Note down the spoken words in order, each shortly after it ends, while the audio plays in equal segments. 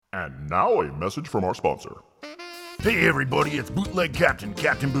And now a message from our sponsor. Hey everybody, it's Bootleg Captain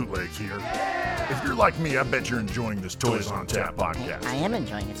Bootlegs here. If you're like me, I bet you're enjoying this Toys on Tap podcast. I am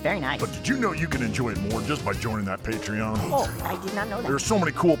enjoying it. It's very nice. But did you know you can enjoy it more just by joining that Patreon? Oh, I did not know that. There's so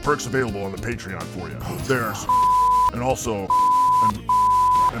many cool perks available on the Patreon for you. There's and also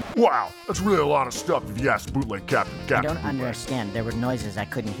and wow, that's really a lot of stuff if you ask Bootleg Captain I don't Bootleg. understand. There were noises I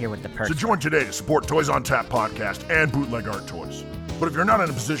couldn't hear with the perks. So join today to support Toys on Tap podcast and Bootleg Art Toys. But if you're not in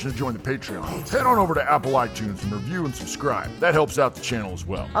a position to join the Patreon, head on over to Apple iTunes and review and subscribe. That helps out the channel as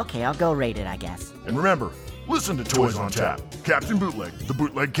well. Okay, I'll go rate it, I guess. And remember, listen to Toys on Tap. Captain Bootleg, the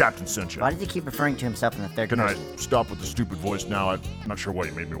Bootleg Captain sent you. Why does he keep referring to himself in the third Can I person? stop with the stupid voice now? I'm not sure why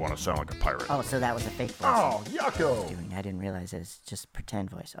you made me want to sound like a pirate. Oh, so that was a fake voice. Oh, yucko! I didn't realize it's just pretend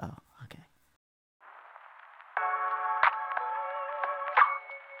voice. Oh, okay.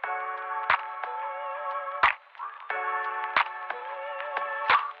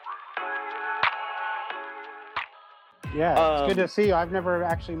 Yeah, it's good to see you. I've never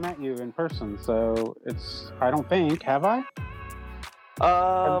actually met you in person, so I don't think, have I?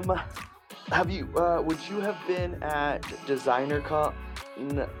 Have you, would you have been at Designer Con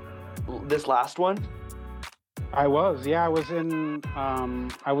this last one? I was, yeah. I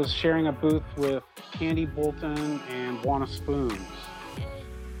was sharing a booth with Candy Bolton and Wanna Spoons.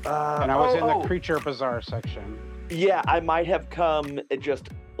 And I was in the Creature Bazaar section. Yeah, I might have come just,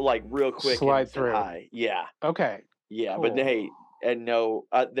 like, real quick. Slide and said through. hi. Yeah. Okay. Yeah, Cool. but hey, and no,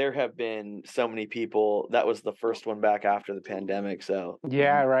 there have been so many people. That was the first one back after the pandemic, so.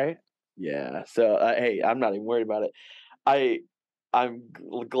 Yeah, right? Yeah, so, hey, I'm not even worried about it. I'm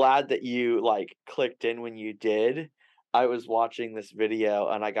glad that you, like, clicked in when you did. I was watching this video,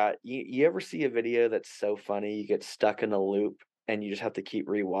 and you ever see a video that's so funny, you get stuck in a loop, and you just have to keep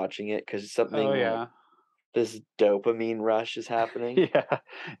rewatching it, because something Oh, like yeah. this dopamine rush is happening. Yeah.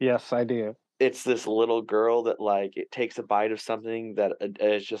 Yes, I do. It's this little girl that, like, it takes a bite of something that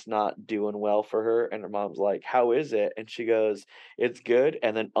is just not doing well for her, and her mom's like, "How is it?" And she goes, "It's good,"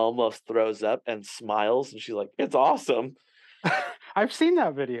 and then almost throws up and smiles, and she's like, "It's awesome." I've seen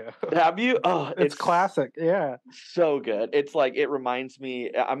that video. Have you? Oh, It's classic, yeah. so good. It's like, it reminds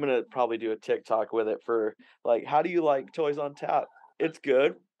me, I'm gonna probably do a TikTok with it for, like, how do you like Toys on Tap? It's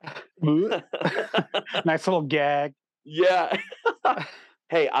good. Nice little gag. Yeah.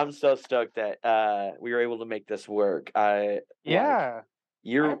 Hey, I'm so stoked that we were able to make this work. Yeah, I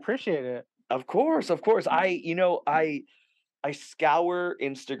You're appreciate it. Of course, of course. I scour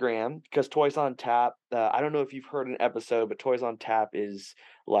Instagram because Toys on Tap. I don't know if you've heard an episode, but Toys on Tap is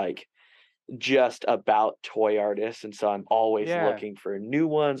like just about toy artists, and so I'm always Yeah. looking for new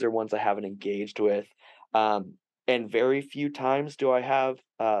ones or ones I haven't engaged with. And very few times do I have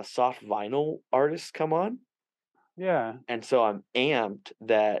soft vinyl artists come on, Yeah. and so I'm amped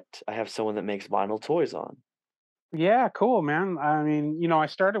that I have someone that makes vinyl toys on. Yeah, cool, man. I mean, I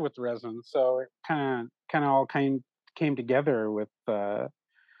started with resin, so it kind of all came together with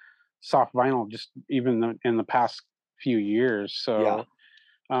soft vinyl just even in the past few years. Yeah.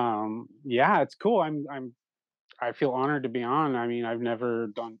 So, yeah, it's cool. I feel honored to be on. I mean, I've never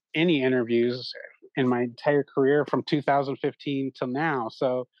done any interviews in my entire career from 2015 till now.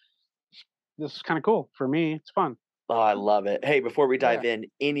 So this is kind of cool for me. It's fun. Oh, I love it. Hey, before we dive Yeah. in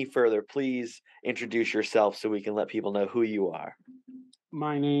any further, please introduce yourself so we can let people know who you are.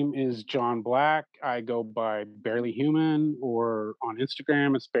 My name is John Black. I go by Barely Human, or on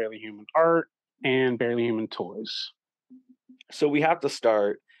Instagram, it's Barely Human Art and Barely Human Toys. So we have to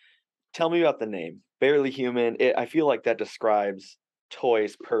start. Tell me about the name, Barely Human. I feel like that describes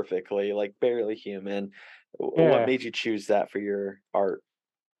toys perfectly, like Barely Human. Yeah. What made you choose that for your art?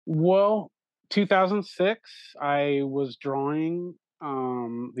 Well, 2006, I was drawing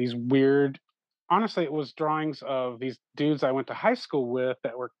these weird, honestly, it was drawings of these dudes I went to high school with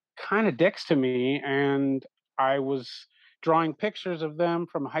that were kind of dicks to me. And I was drawing pictures of them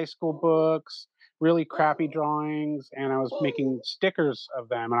from high school books, really crappy drawings. And I was making stickers of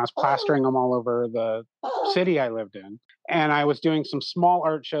them and I was plastering them all over the city I lived in. And I was doing some small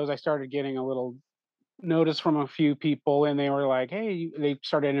art shows. I started getting a little notice from a few people and they were like, hey, they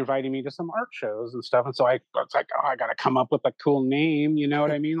started inviting me to some art shows and stuff. And so I was like, oh, I got to come up with a cool name. You know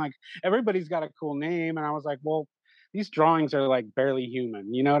what I mean? Like everybody's got a cool name. And I was like, well, these drawings are like Barely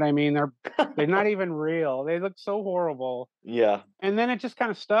Human. You know what I mean? They're not even real. They look so horrible. Yeah. And then it just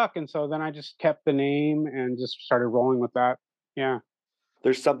kind of stuck. And so then I just kept the name and just started rolling with that. Yeah.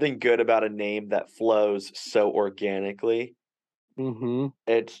 There's something good about a name that flows so organically. Mm-hmm.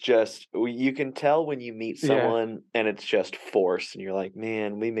 It's just, you can tell when you meet Yeah. someone and it's just forced and you're like,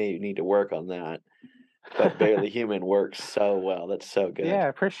 man, we may need to work on that. but Barely Human works so well. That's so good. Yeah, I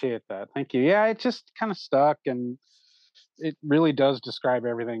appreciate that. Thank you. Yeah, it just kind of stuck, and it really does describe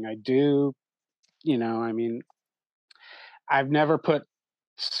everything I do. I mean, I've never put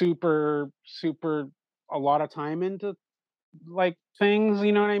super a lot of time into like things,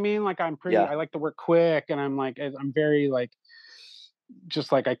 you know what I mean? Like Yeah. I like to work quick, and I'm very like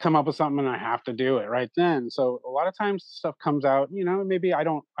just like I come up with something and I have to do it right then. So a lot of times stuff comes out, maybe I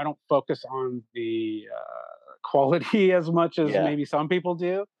don't focus on the quality as much as Yeah. maybe some people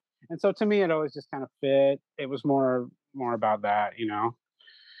do. And so to me it always just kind of fit. It was more about that.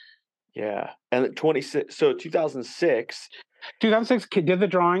 Yeah. And 26 so 2006. 2006 did the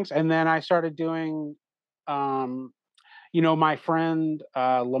drawings, and then I started doing um my friend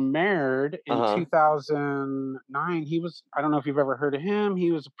Lemaired in Uh-huh. 2009. I don't know if you've ever heard of him.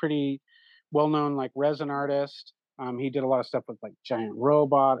 He was a pretty well-known like resin artist. He did a lot of stuff with like Giant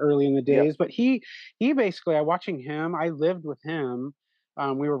Robot early in the Yep. days. But he basically, I watching him. I lived with him.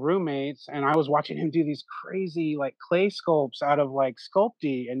 We were roommates, and I was watching him do these crazy like clay sculpts out of like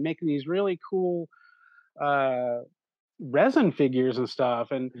Sculpey and making these really cool uh, resin figures and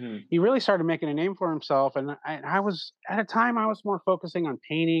stuff. And Mhm. he really started making a name for himself. And I was at a time I was more focusing on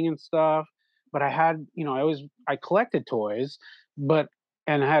painting and stuff. But I had, I collected toys, but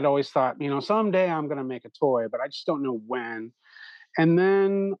and I had always thought, someday I'm gonna make a toy, but I just don't know when. And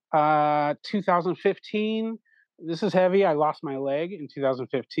then 2015, this is heavy. I lost my leg in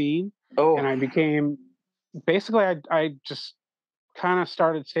 2015, and Oh, I became basically I just kind of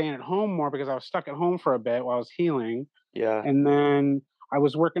started staying at home more because I was stuck at home for a bit while I was healing. yeah. And then I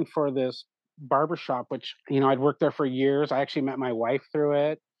was working for this barbershop, which, I'd worked there for years. I actually met my wife through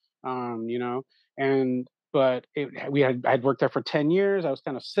it. Um, you know, and but I'd worked there for 10 years. I was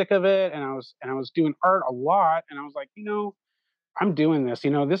kind of sick of it, and I was doing art a lot, and I was like, I'm doing this,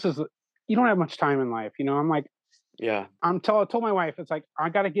 this is you don't have much time in life. I'm like, Yeah. I told my wife, it's like, I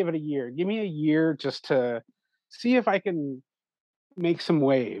gotta give it a year. Give me a year just to see if I can make some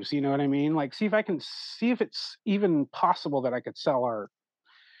waves, you know what I mean? Like see if it's even possible that I could sell art.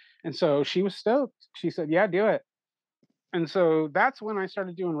 And so she was stoked. She said, "Yeah, do it." And so that's when I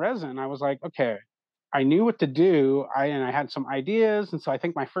started doing resin. I was like, "Okay, I knew what to do. I had some ideas." And so I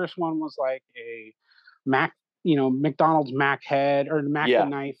think my first one was like a Mac, McDonald's Mac head or the Mac the Yeah.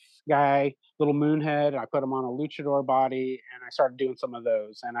 knife guy, little moon head. I put him on a luchador body, and I started doing some of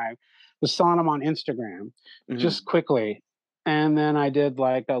those. And I was selling them on Instagram Mhm. just quickly. And then I did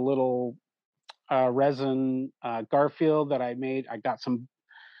like a little resin Garfield that I made. I got some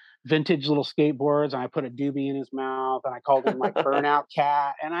vintage little skateboards, and I put a doobie in his mouth, and I called him like Burnout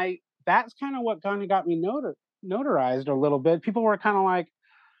Cat. And that's kind of what kind of got me notarized a little bit. People were kind of like,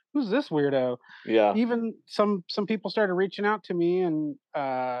 "Who's this weirdo?" Yeah. Even some people started reaching out to me, and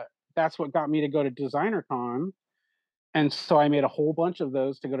that's what got me to go to Designer Con. And so I made a whole bunch of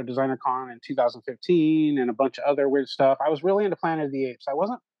those to go to Designer Con in 2015, and a bunch of other weird stuff. I was really into Planet of the Apes. I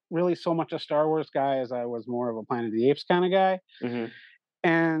wasn't really so much a Star Wars guy as I was more of a Planet of the Apes kind of guy. Mhm.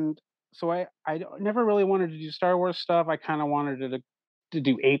 And so never really wanted to do Star Wars stuff. I kind of wanted to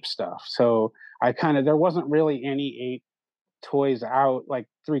do ape stuff. So there wasn't really any ape toys out, like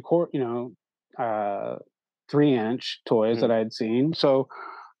 3-inch toys that Mhm. I had seen. So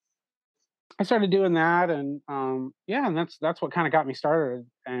I started doing that, and yeah, and that's what kind of got me started.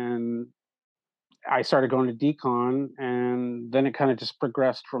 And I started going to Decon, and then it kind of just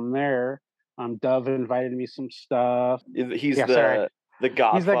progressed from there. Dove invited me some stuff. He's Yeah, sorry. the He's like the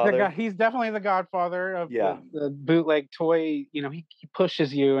guy. godfather. He's definitely the godfather of Yeah. the bootleg toy. He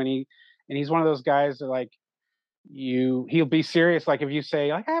pushes you, and he's one of those guys that like he'll be serious. Like if you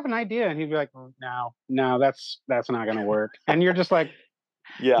say like I have an idea, and he'd be like, no, no, that's not gonna work. And you're just like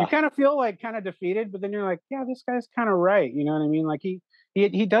you Yeah. kind of feel like kind of defeated, but then you're like, yeah, this guy's kind of right. You know what I mean? Like he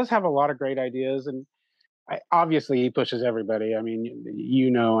does have a lot of great ideas, and obviously he pushes everybody. I mean,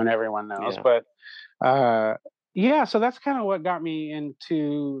 and everyone knows, Yeah. but uh, yeah. So that's kind of what got me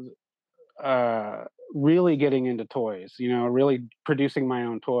into uh, really getting into toys. Really producing my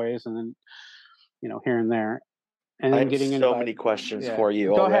own toys, and then here and there, and I then have getting into so that. many questions Yeah, for you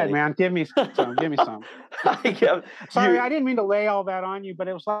go ahead, already. man. Give me some. Give me some. Yeah, Sorry, you I didn't mean to lay all that on you, but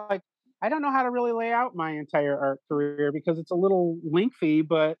it was like I don't know how to really lay out my entire art career because it's a little lengthy,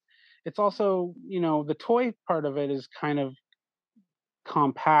 but it's also, the toy part of it is kind of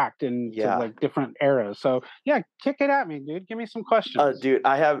compact into yeah. like different eras. So yeah, kick it at me, dude. Give me some questions. Dude,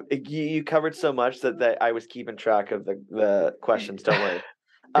 I have you covered so much that I was keeping track of the questions. Don't worry.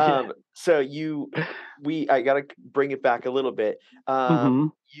 So I gotta bring it back a little bit. Hmm.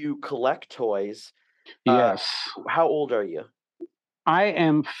 You collect toys. Yes. How old are you? I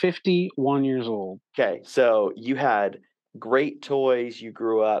am 51 years old. Okay, so you had great toys, you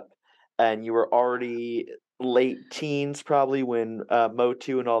grew up, and you were already late teens probably when,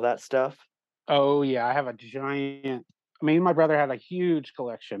 Motu and all that stuff? Oh yeah, I have a giant. Me and my brother had a huge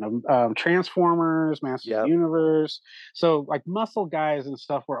collection of Transformers, Masters of the Yep. Universe. So like muscle guys and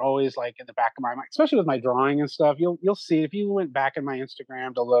stuff were always like in the back of my mind, especially with my drawing and stuff. You'll see if you went back in my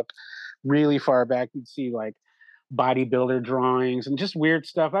Instagram to look really far back, you'd see like bodybuilder drawings and just weird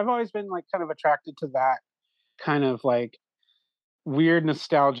stuff. I've always been like kind of attracted to that kind of like weird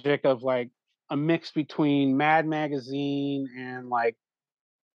nostalgic of like a mix between Mad Magazine and like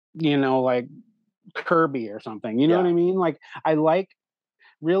like Kirby or something. You know what Yeah. I mean? Like I like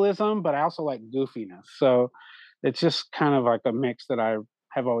realism, but I also like goofiness. So it's just kind of like a mix that I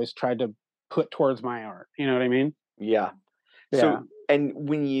have always tried to put towards my art. You know what I mean? Yeah. Yeah. So and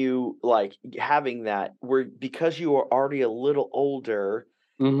when you, like, having that, were because you were already a little older,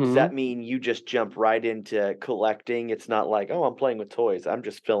 does Hmm. that mean you just jump right into collecting? It's not like, "Oh, I'm playing with toys, I'm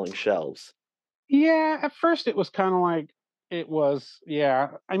just filling shelves." Yeah. At first, it was kind of like it was. Yeah.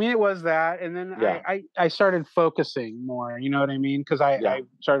 I mean, it was that, and then Yeah. I started focusing more. You know what I mean? Because Yeah. I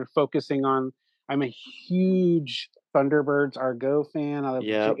started focusing on. I'm a huge Thunderbirds Argo fan. I love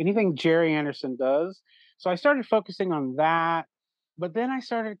Yep. anything Jerry Anderson does. So I started focusing on that, but then I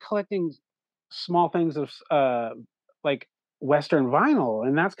started collecting small things of like Western vinyl,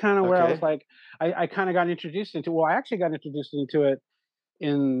 and that's kind of where I was Okay. like, I kind of got introduced into. Well, I actually got introduced into it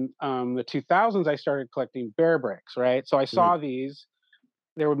in the 2000s. I started collecting bear bricks, right? So I Mhm. saw these.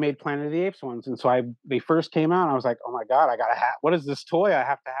 They were made Planet of the Apes ones, and so they first came out. And I was like, oh my god, I gotta have. What is this toy? I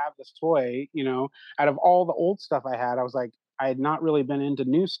have to have this toy. Out of all the old stuff I had, I was like, I had not really been into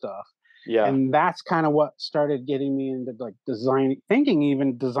new stuff, Yeah. and that's kind of what started getting me into like design, thinking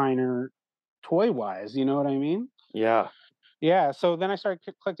even designer toy wise. You know what I mean? Yeah. Yeah. So then I started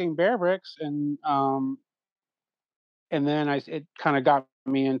collecting bear bricks, and then it kind of got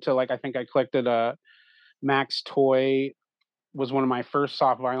me into like I think I collected a Max Toy was one of my first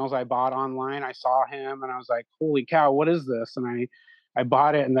soft vinyls I bought online. I saw him and I was like, "Holy cow, what is this?" And I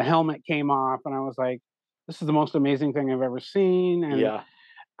bought it and the helmet came off and I was like, "This is the most amazing thing I've ever seen." And Yeah.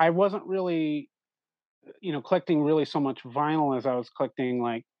 I wasn't really, collecting really so much vinyl as I was collecting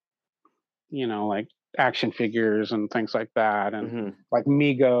like action figures and things like that and Mhm. like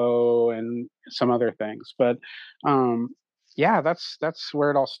Mego and some other things. But um yeah, that's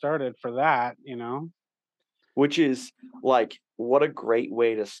where it all started for that. Which is, like, what a great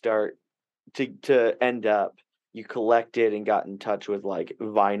way to start to end up you collected and got in touch with, like,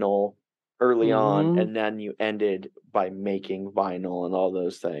 vinyl early on, Mhm. and then you ended by making vinyl and all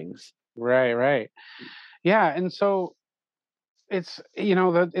those things. Right, right. Yeah, and so it's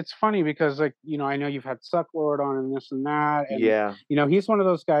funny because I know you've had Sucklord on and this and that, and Yeah. he's one of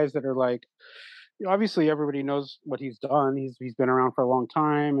those guys that are like, obviously everybody knows what he's done. He's been around for a long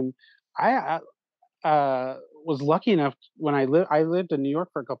time, and I was lucky enough when I lived in New York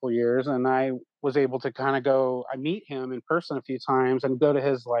for a couple of years, and I was able to kind of go. I meet him in person a few times, and go to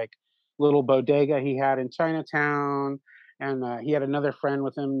his like little bodega he had in Chinatown. And he had another friend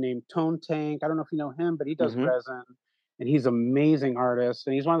with him named Tone Tank. I don't know if you know him, but he does Mhm. resin, and he's an amazing artist.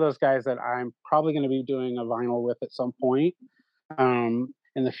 And he's one of those guys that I'm probably going to be doing a vinyl with at some point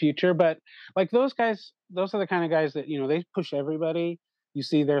in the future. But like those guys, those are the kind of guys that they push everybody. You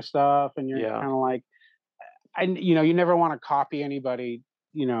see their stuff, and you're Yeah. kind of like, and you never want to copy anybody,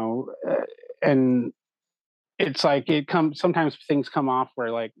 and it's like it comes sometimes things come off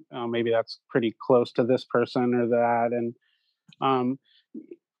where like, oh, maybe that's pretty close to this person or that, and um,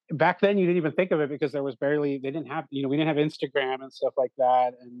 back then you didn't even think of it because there was barely they didn't have we didn't have Instagram and stuff like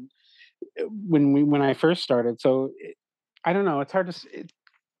that, and when I first started, so I don't know, it's hard to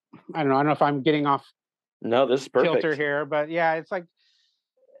I don't know if I'm getting off No, this is kilter perfect. here, but yeah, it's like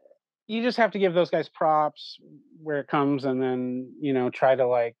you just have to give those guys props where it comes, and then try to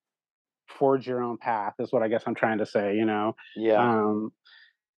like forge your own path is what I guess I'm trying to say. Yeah. Um,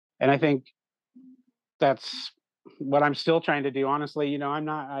 and I think that's what I'm still trying to do. Honestly, I'm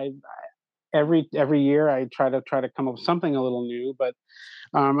not. I every year I try to come up with something a little new. But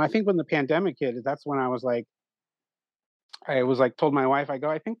I think when the pandemic hit, that's when I was like told my wife, I go,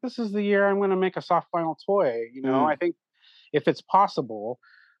 I think this is the year I'm going to make a soft vinyl toy. I Mm. think if it's possible,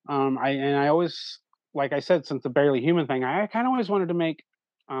 I always like I said since the barely human thing, I kind of always wanted to make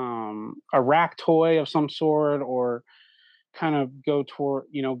a rack toy of some sort or kind of go toward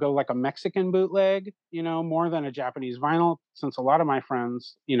go like a Mexican bootleg, more than a Japanese vinyl, since a lot of my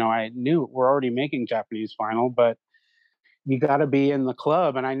friends I knew were already making Japanese vinyl, but you got to be in the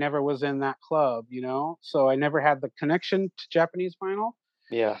club, and I never was in that club, so I never had the connection to Japanese vinyl.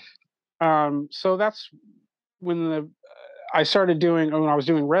 Yeah. So that's when I started doing, when I was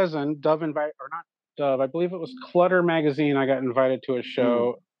doing resin. Dove invite, or not Dove, I believe it was Clutter magazine. I got invited to a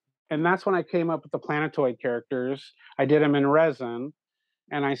show, and that's when I came up with the Planetoid characters. I did them in resin,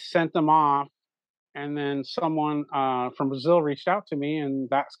 and I sent them off. And then someone from Brazil reached out to me, and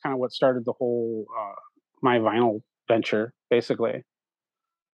that's kind of what started the whole my vinyl venture, basically.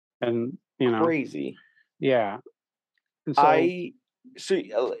 And Crazy. yeah. And so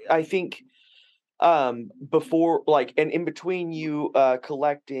I think before, like, and in between you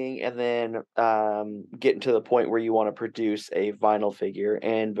collecting and then getting to the point where you want to produce a vinyl figure,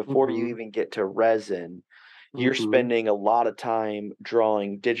 and before you even get to resin, you're spending a lot of time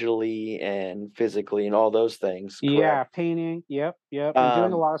drawing digitally and physically and all those things, correct? Yeah, painting. Yep. I'm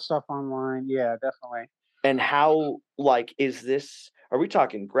doing a lot of stuff online. Yeah, definitely. And how, like, is this, are we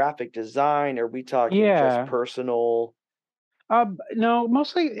talking graphic design? Are we talking just personal? No,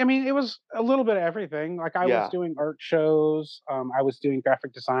 mostly, I mean, it was a little bit of everything. Like, I was doing art shows. I was doing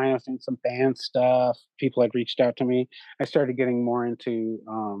graphic design. I was doing some band stuff. People had reached out to me. I started getting more into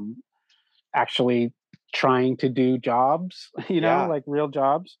actually trying to do jobs, like real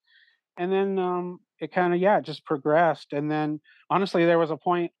jobs. And then it kind of, just progressed. And then honestly, there was a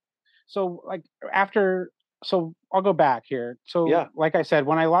point. So like so I'll go back here. So like I said,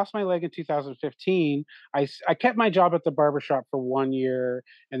 when I lost my leg in 2015, I kept my job at the barbershop for 1 year,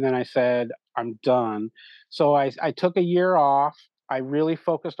 and then I said, I'm done. So I took a year off. I really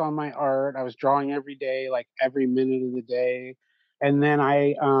focused on my art. I was drawing every day, like every minute of the day. And then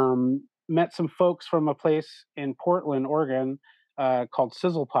I met some folks from a place in Portland, Oregon, called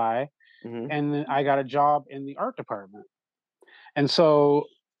Sizzle Pie. And then I got a job in the art department. And so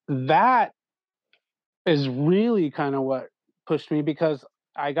that is really kind of what pushed me, because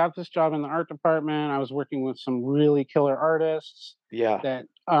I got this job in the art department. I was working with some really killer artists that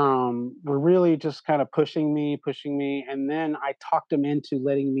were really just kind of pushing me. And then I talked them into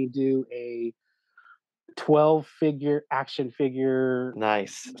letting me do a 12-figure action figure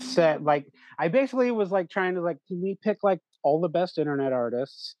set. Like, I basically was like trying to, like, can we pick like all the best internet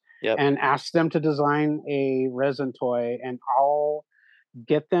artists and ask them to design a resin toy, and I'll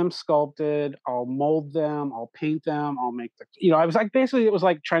get them sculpted, I'll mold them, I'll paint them, I'll make I was like, basically it was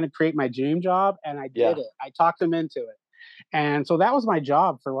like trying to create my dream job, and I did it. I talked them into it. And so that was my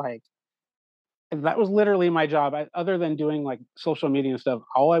job that was literally my job. Other than doing like social media and stuff,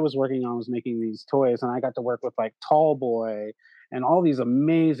 all I was working on was making these toys, and I got to work with like Tall Boy and all these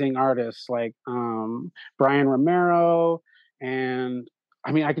amazing artists like Brian Romero, and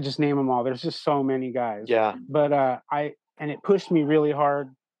I mean, I could just name them all. There's just so many guys. Yeah. But and it pushed me really hard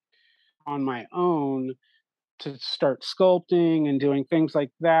on my own to start sculpting and doing things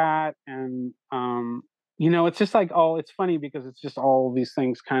like that. And, it's just like it's funny because it's just all these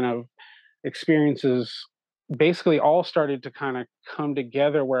things kind of experiences basically all started to kind of come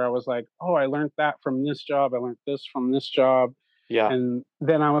together, where I was like, oh, I learned that from this job. I learned this from this job. Yeah. And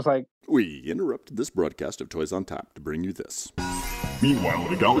then I was like, we interrupted this broadcast of Toys on Tap to bring you this. Meanwhile,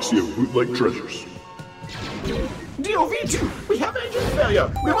 in a galaxy of bootleg treasures. DOV2, we have engine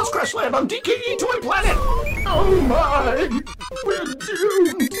failure. We must crash land on DKE Toy Planet. Oh my, we're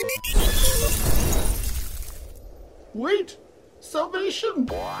doomed. Wait, salvation.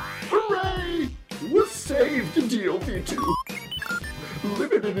 Hooray, we're saved, DOV2.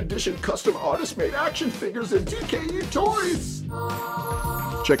 Limited edition custom artist-made action figures and DKE toys.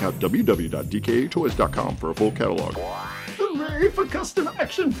 Check out www.dketoys.com for a full catalog. Hooray for custom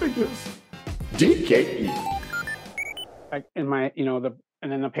action figures. DKE. In my,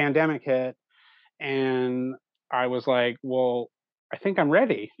 and then the pandemic hit, and I was like, well, I think I'm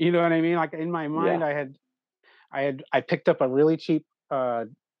ready. You know what I mean? Like, in my mind, I picked up a really cheap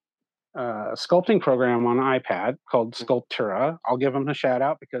sculpting program on an iPad called Sculptura. I'll give them a shout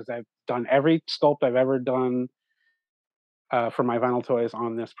out because I've done every sculpt I've ever done for my vinyl toys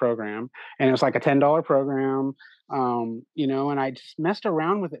on this program, and it was like a $10 program, and I just messed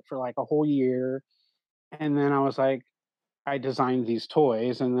around with it for like a whole year, and then I was like, I designed these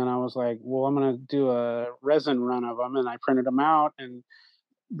toys, and then I was like, well, I'm gonna do a resin run of them, and I printed them out, and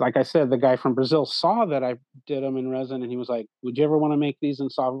like I said, the guy from Brazil saw that I did them in resin, and he was like, would you ever want to make these in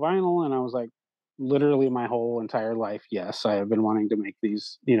soft vinyl? And I was like, literally my whole entire life, yes, I have been wanting to make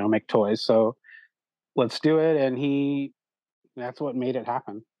these, make toys, so let's do it. And that's what made it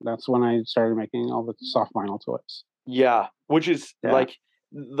happen. That's when I started making all the soft vinyl toys. Yeah, which is like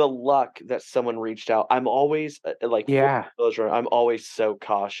the luck that someone reached out. I'm always I'm always so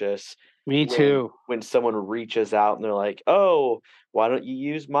cautious Me too. when someone reaches out and they're like, "Oh, why don't you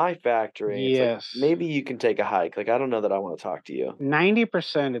use my factory?" It's like, Yes. maybe you can take a hike. Like, I don't know that I want to talk to you.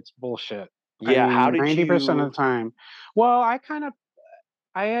 90% it's bullshit. Yeah, how did 90% of you? the time. Well, I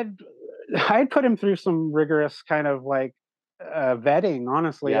had I had put him through some rigorous kind of like vetting.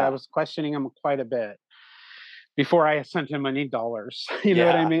 Honestly, I Yeah, was questioning him quite a bit before I sent him any dollars. You know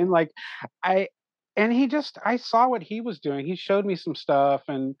what I yeah, mean? Like, I and he just I saw what he was doing. He showed me some stuff,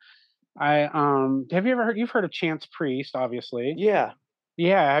 and I have you ever heard? You've heard of Chance Priest, obviously. yeah.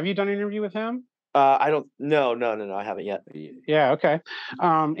 Yeah, have you done an interview with him? I don't. No, no, no, no. I haven't yet. Yeah, okay.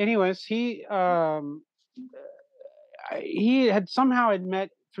 Anyways, he had somehow had met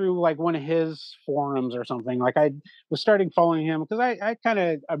through like one of his forums or something. Like I was starting following him because I kind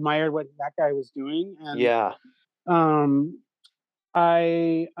of admired what that guy was doing, and Yeah, um,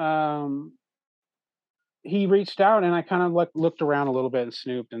 I he reached out and I kind of looked around a little bit and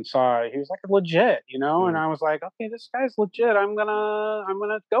snooped and saw he was like legit, you know, and mm, I was like, okay, this guy's legit. I'm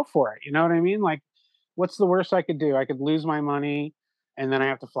gonna go for it. You know what I mean? Like, what's the worst I could do? I could lose my money, and then I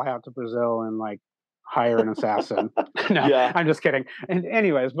have to fly out to Brazil and like hire an assassin. No, yeah, I'm just kidding. And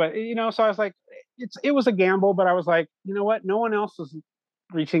anyways, but you know, so I was like, it was a gamble, but I was like, you know what? No one else is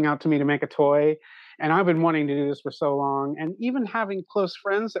reaching out to me to make a toy. And I've been wanting to do this for so long. And even having close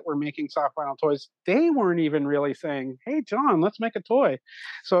friends that were making soft vinyl toys, they weren't even really saying, hey, John, let's make a toy.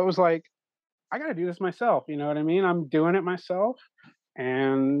 So it was like, I got to do this myself. You know what I mean? I'm doing it myself.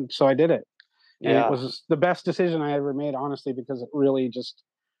 And so I did it. And it yeah. was the best decision I ever made, honestly, because it really just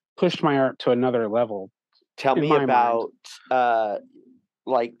pushed my art to another level Tell in me my mind. about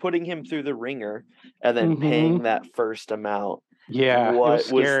like putting him through the ringer and then Hmm. paying that first amount. Yeah, it was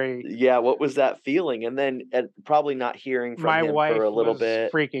scary. Yeah, what was that feeling? And then probably not hearing from My him for wife a little was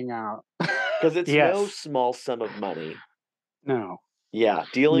bit freaking out. because it's no Yes. small sum of money. No. Yeah,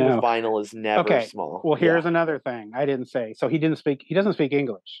 dealing with No. vinyl is never Okay. small. Well, Yeah. here's another thing I didn't say. So he doesn't speak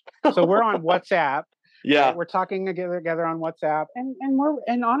English. So we're on WhatsApp, Yeah. right? We're talking together on WhatsApp,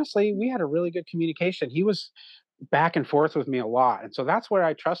 and honestly, we had a really good communication. He was back and forth with me a lot, and so that's where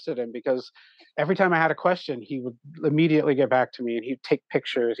I trusted him because every time I had a question, he would immediately get back to me, and he'd take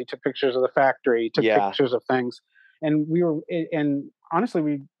pictures. He took pictures of the factory. He took Yeah. pictures of things, and and honestly,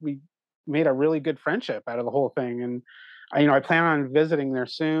 we made a really good friendship out of the whole thing, and I plan on visiting there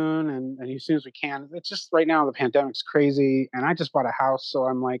soon and as soon as we can. It's just right now the pandemic's crazy, and I just bought a house, so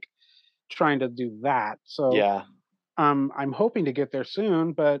I'm like trying to do that. So Yeah. I'm hoping to get there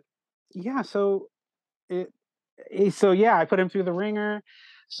soon, but yeah. It, so yeah, I put him through the ringer,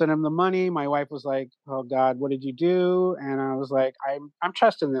 sent him the money. My wife was like, "Oh God, what did you do?" And I was like, I'm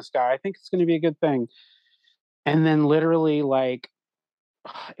trusting this guy. I think it's going to be a good thing." And then literally, like,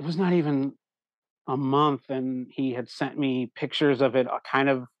 it was not even a month, and he had sent me pictures of it kind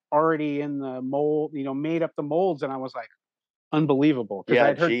of already in the mold, made up the molds, and I was like, unbelievable, because Yeah,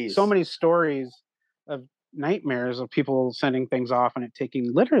 I'd heard so geez. many stories of nightmares of people sending things off and it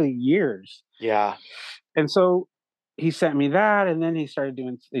taking literally years. Yeah. And so he sent me that, and then they started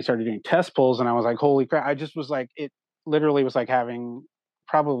doing test pulls, and I was like, holy crap. I just was like, it literally was like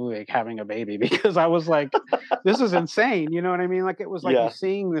probably like having a baby because I was like, this is insane. You know what I mean? Like, it was like you Yeah.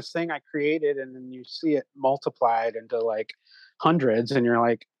 seeing this thing I created, and then you see it multiplied into like hundreds, and you're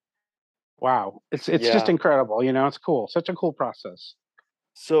like, wow, it's just Yeah. incredible. It's cool. Such a cool process.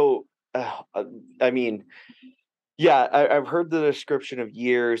 So, I mean, yeah, I've heard the description of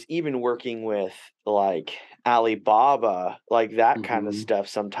years, even working with like Alibaba, like that kind of Hmm. stuff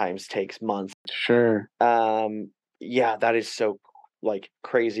sometimes takes months. Sure. Yeah, that is so like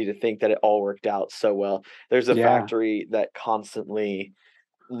crazy to think that it all worked out so well. There's a Yeah. factory that constantly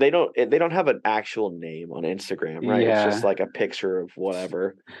they don't have an actual name on Instagram, right? It's just Yeah. like a picture of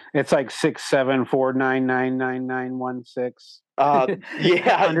whatever. It's like 674999916 Yeah,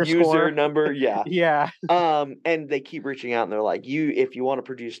 user underscore. number, yeah. Yeah. And they keep reaching out and they're like, if you want to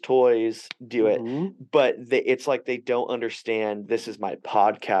produce toys, do it. Hmm. But it's like they don't understand this is my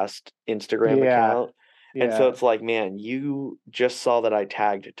podcast Instagram Yeah. account. And so Yeah. it's like, man, you just saw that I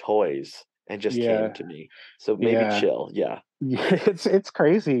tagged toys and just came Yeah. to me. So maybe Yeah. chill. Yeah. It's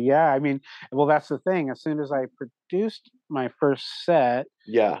crazy. Yeah. I mean, well, that's the thing. As soon as I produced my first set,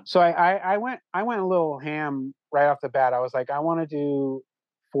 Yeah. so I went a little ham right off the bat. I was like, I want to do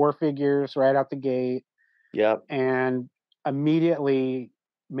 4 figures right out the gate Yep. and immediately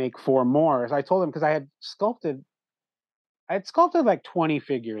make 4 more. As I told him, because I had sculpted like 20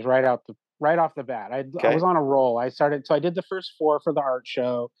 figures right off the bat. I Okay. was on a roll. I did the first 4 for the art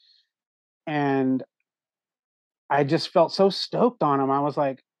show, and I just felt so stoked on them. I was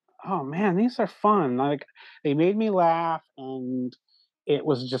like, "Oh man, these are fun!" Like, they made me laugh, and it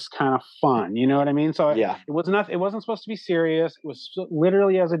was just kind of fun. You know what I mean? So Yeah. it wasn't supposed to be serious. It was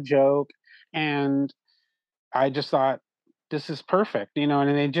literally as a joke. And I just thought, this is perfect, you know, and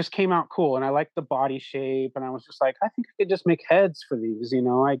it just came out cool. And I liked the body shape. And I was just like, I think I could just make heads for these, you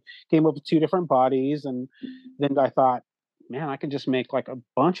know. I came up with 2 different bodies. And then I thought, man, I could just make like a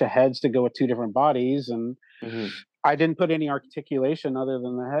bunch of heads to go with 2 different bodies. And Hmm. I didn't put any articulation other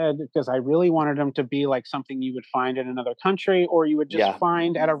than the head because I really wanted them to be like something you would find in another country or you would just Yeah.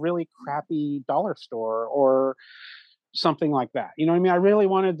 find at a really crappy dollar store or something like that. You know what I mean? I really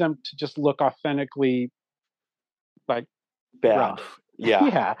wanted them to just look authentically like Bad. rough. Yeah.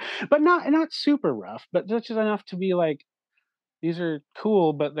 Yeah, but not super rough, but just enough to be like, these are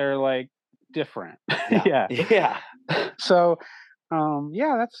cool, but they're like different. Yeah. Yeah. Yeah. So,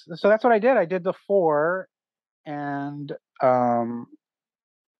 yeah, that's what I did. I did the 4, and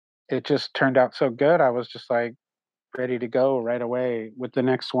it just turned out so good. I was just like ready to go right away with the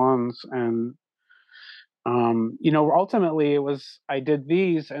next ones, and you know, ultimately I did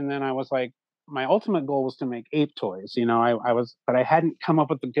these, and then I was like, my ultimate goal was to make ape toys. You know, but I hadn't come up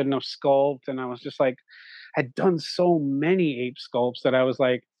with a good enough sculpt, and I was just like, I'd done so many ape sculpts that I was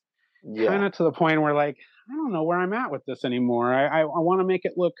like, kind Yeah. of to the point where like, I don't know where I'm at with this anymore. I want to make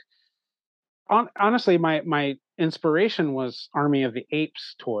it look. Honestly, my inspiration was Army of the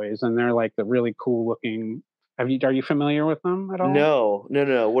Apes toys, and they're like the really cool looking. Are you familiar with them at all? No.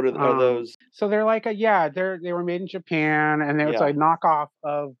 What are those? So they're like they were made in Japan, and it's Yeah. a knockoff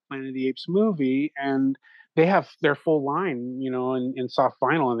of Planet of the Apes movie, and they have their full line, you know, in soft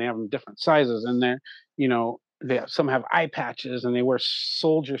vinyl, and they have them different sizes, and they're, you know, some have eye patches, and they wear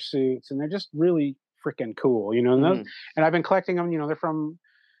soldier suits, and they're just really freaking cool, you know. Mhm. And I've been collecting them, you know, they're from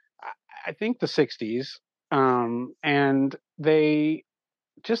I think the '60s, and they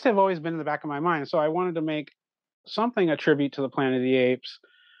just have always been in the back of my mind. So I wanted to make something a tribute to the Planet of the Apes,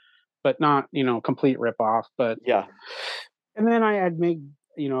 but not, you know, complete rip off. But Yeah. and then I had made,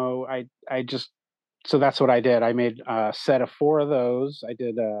 you know, I just so that's what I did. I made a set of 4 of those. I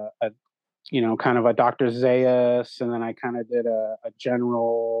did a you know, kind of a Dr. Zaius, and then I kind of did a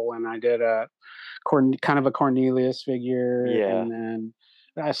general, and I did kind of a Cornelius figure, Yeah. and then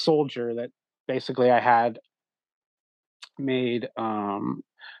a soldier that basically I had made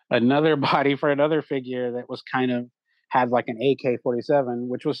another body for another figure that was kind of had like an AK-47,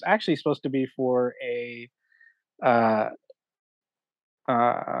 which was actually supposed to be for a uh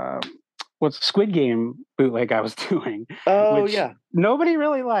uh what's Squid Game bootleg I was doing, Oh which yeah. nobody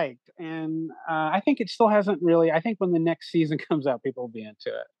really liked, and I think it still hasn't really. I think when the next season comes out, people will be into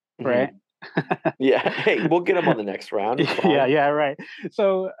it, Mhm. right? Yeah. Hey, we'll get them on the next round. It's Yeah, fine. yeah, right.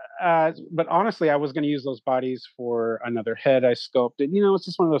 So, but honestly, I was going to use those bodies for another head I sculpted. You know, it's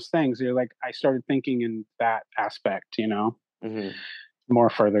just one of those things. You're like, I started thinking in that aspect, you know, Mhm.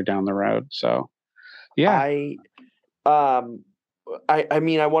 more further down the road. So, yeah, Um, I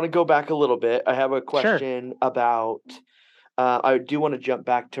mean, I want to go back a little bit. I have a sure. question about. I do want to jump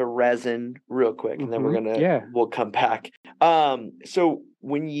back to resin real quick, and then Yeah, we'll come back. So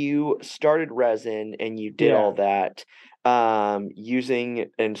when you started resin and you did yeah. all that,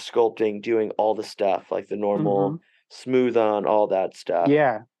 using and sculpting, doing all the stuff like the hmm normal smooth on, all that stuff.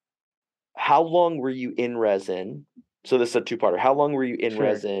 Yeah, How long were you in resin? So this is a two-parter. How long were you in sure.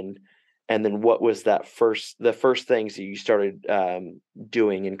 resin? And then what was the first things that you started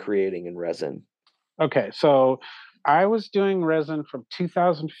doing and creating in resin? Okay, so I was doing resin from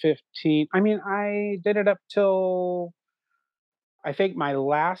 2015. I mean, I did it up till I think my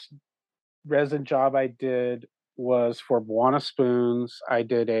last resin job I did was for Buona Spoons. I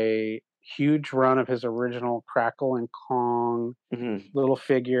did a huge run of his original Crackle and Kong Mhm. little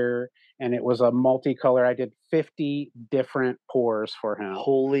figure, and it was a multicolor. I did 50 different pours for him.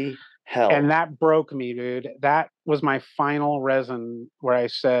 Holy hell. And that broke me, dude. That was my final resin where I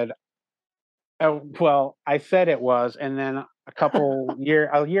said, oh, well, I said it was, and then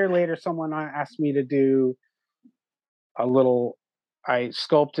a year later, someone asked me to do a little. I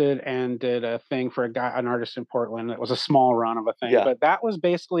sculpted and did a thing for an artist in Portland. It was a small run of a thing, Yeah. but that was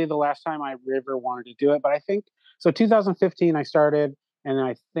basically the last time I ever wanted to do it. But I think so. 2015, I started, and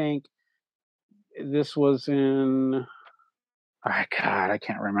I think this was in. Oh, God, I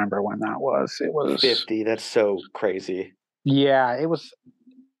can't remember when that was. It was 50. That's so crazy. Yeah, it was.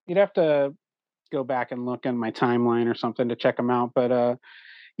 You'd have to go back and look in my timeline or something to check them out. But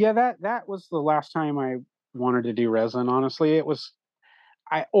yeah, that was the last time I wanted to do resin. Honestly, it was.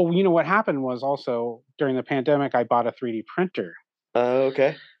 You know what happened was also during the pandemic, I bought a 3D printer.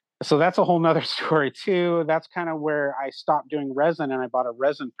 Okay. So that's a whole nother story too. That's kind of where I stopped doing resin and I bought a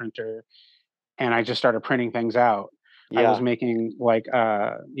resin printer and I just started printing things out. I was Yeah. making like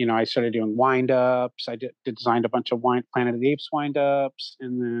I started doing wind ups. I designed a bunch of Planet of the Apes wind ups,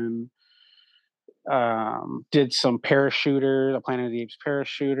 and then did some parashooter, the Planet of the Apes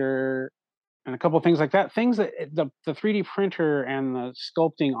parashooter, and a couple of things like that. Things that the 3D printer and the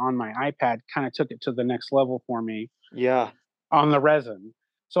sculpting on my iPad kind of took it to the next level for me Yeah. on the resin.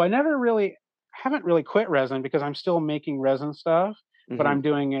 So I haven't really quit resin because I'm still making resin stuff, but Mhm. I'm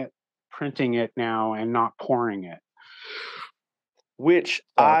doing it, printing it now and not pouring it. Which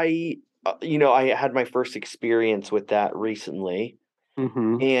So, I had my first experience with that recently,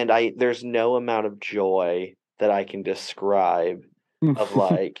 mhm. and there's no amount of joy that I can describe of,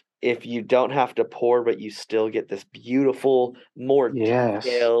 like, if you don't have to pour, but you still get this beautiful, more Yes.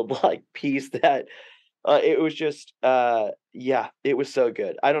 detailed, like, piece that, it was just, yeah, it was so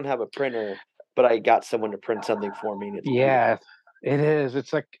good. I don't have a printer, but I got someone to print something for me, and it's Yeah, beautiful. it is.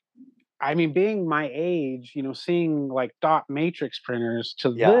 It's like, I mean, being my age, seeing like dot matrix printers to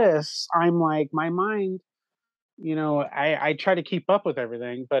Yeah, this, I'm like, my mind, I try to keep up with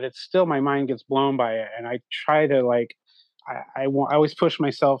everything, but it's still my mind gets blown by it. And I try to like, I always push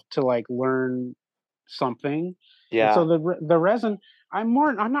myself to like learn something. And so yeah, the resin, I'm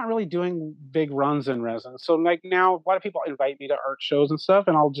not really doing big runs in resin. So like now a lot of people invite me to art shows and stuff,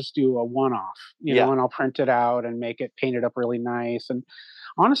 and I'll just do a one off, yeah, and I'll print it out and make it paint it up really nice. And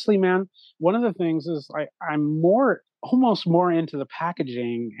honestly, man, one of the things is I'm almost more into the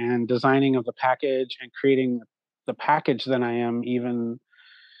packaging and designing of the package and creating the package than I am even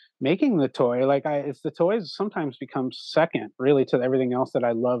making the toy. Like it's the toys sometimes become second really to everything else that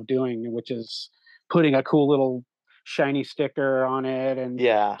I love doing, which is putting a cool little shiny sticker on it and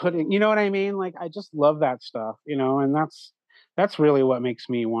yeah, putting, you know what I mean? Like I just love that stuff, and that's really what makes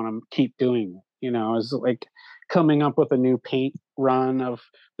me want to keep doing it, is like coming up with a new paint run of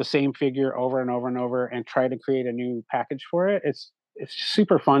the same figure over and over and over and try to create a new package for it. It's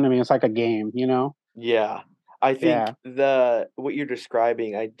super fun to me. It's like a game. yeah. I think Yeah. what you're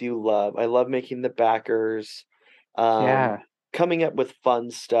describing, I do love. I love making the backers, um, Yeah. coming up with fun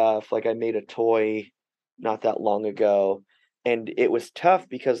stuff. Like I made a toy not that long ago, and it was tough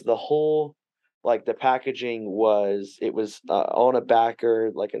because the packaging was on a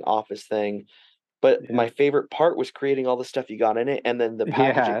backer, like an office thing. But Yeah. my favorite part was creating all the stuff you got in it, and then the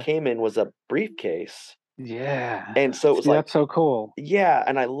package it Yeah. came in was a briefcase. Yeah. And so it was See, like, that's so cool. yeah,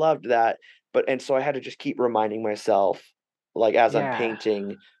 and I loved that, and so I had to just keep reminding myself, like, as I'm Yeah.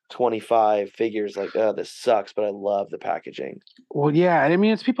 painting 25 figures, like, "Oh, this sucks, but I love the packaging." Well, yeah. I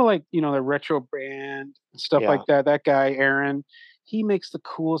mean, it's people like, the retro brand and stuff Yeah, like that. That guy, Aaron, he makes the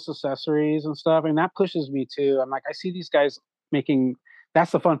coolest accessories and stuff. And that pushes me too. I'm like, I see these guys making,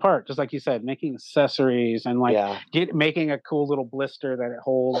 that's the fun part. Just like you said, making accessories and like yeah, making a cool little blister that it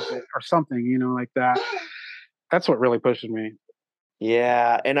holds or something, like that. That's what really pushes me.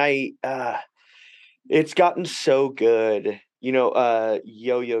 yeah, and it's gotten so good.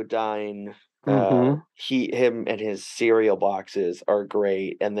 Yo-Yo Dine, Hmm. him and his cereal boxes are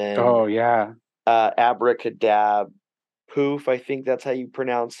great, and then, Oh, yeah. Abracadab Poof, I think that's how you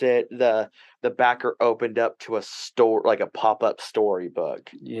pronounce it. The backer opened up to a store, like a pop-up storybook.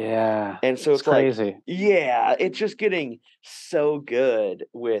 Yeah. And so It's it's like, crazy. yeah, it's just getting so good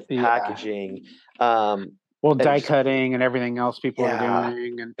with Yeah. packaging. Um, Well, and die just cutting and everything else people are yeah,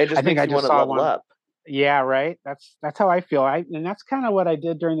 doing, and it I just think makes I you just wanna saw level one. up. Yeah, right. That's how I feel. And that's kind of what I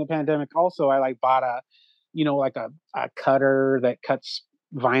did during the pandemic. Also, I like bought like a cutter that cuts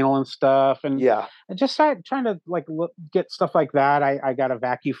vinyl and stuff, and Yeah, I just started trying to like get stuff like that. I got a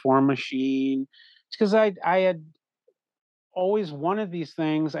vacuum form machine because I had always wanted these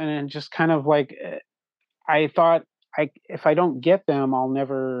things, and then just kind of like I thought if I don't get them, I'll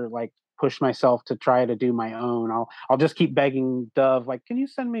never like push myself to try to do my own. I'll just keep begging Dove, like, can you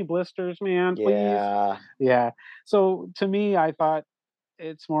send me blisters, man, please? yeah, Yeah. So to me, I thought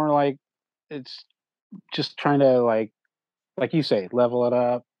it's more like it's just trying to like you say, level it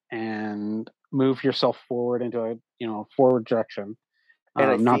up and move yourself forward into a forward direction,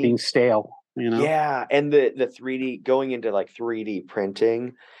 and I not being think stale. yeah, and the 3D going into, like, 3D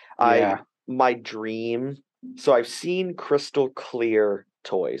printing, I Yeah. my dream so I've seen crystal clear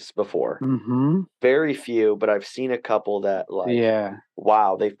toys before. Mm-hmm. Very few, but I've seen a couple that, like, Yeah.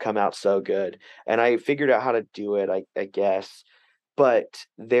 wow, they've come out so good, and I figured out how to do it, I guess, but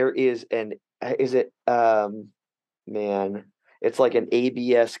there is is it, man, it's like an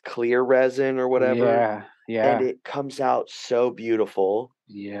ABS clear resin or whatever, Yeah. and Yeah. it comes out so beautiful,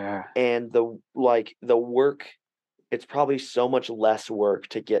 Yeah. and the work it's probably so much less work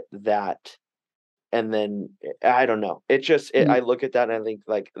to get that, and then I don't know. It just Mm, I look at that and I think,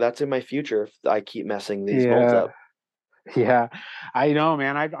 like, that's in my future if I keep messing these molds yeah. up. Yeah, I know,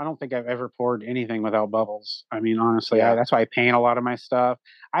 man. I don't think I've ever poured anything without bubbles. I mean, honestly, Yeah. that's why I paint a lot of my stuff.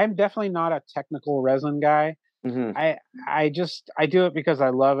 I'm definitely not a technical resin guy. Hmm. I do it because I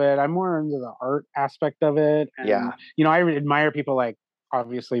love it. I'm more into the art aspect of it, and Yeah. I admire people like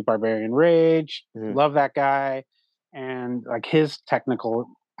obviously Barbarian Rage. Mhm. Love that guy, and like his technical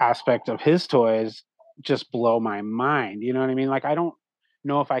aspect of his toys just blow my mind. You know what I mean? Like I don't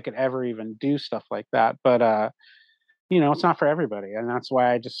know if I could ever even do stuff like that, but it's not for everybody, and that's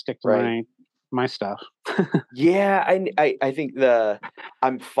why I just stick to Right. my stuff. Yeah, I think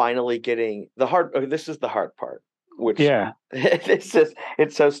I'm finally getting the hard. This is the hard part, which Yeah,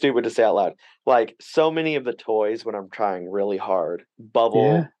 it's so stupid to say out loud. Like so many of the toys when I'm trying really hard,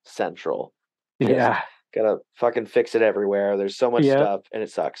 bubble yeah, central. Just yeah, gotta fucking fix it everywhere. There's so much yeah. stuff and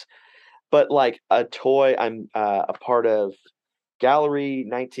it sucks. But like a toy, I'm a part of Gallery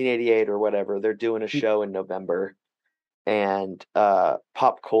 1988 or whatever. They're doing a show in November and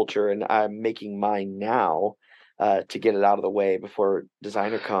pop culture, and I'm making mine now to get it out of the way before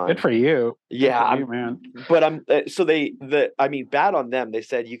Designer Con. Good for you. Yeah, Good for you, man. but I'm so I mean, bad on them. They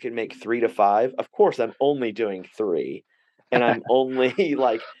said you can make 3 to 5. Of course, I'm only doing 3, and I'm only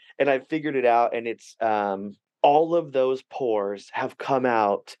like, and I figured it out, and it's all of those pores have come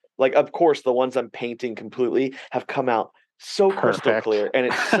out. Like, of course, the ones I'm painting completely have come out so crystal Perfect. clear, and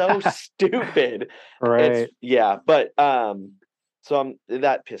it's so stupid. Right. Yeah, but so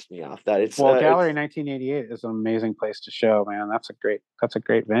that pissed me off. That it's Well, Gallery it's, 1988 is an amazing place to show, man. That's a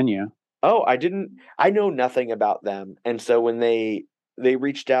great venue. oh, I know nothing about them, and so when they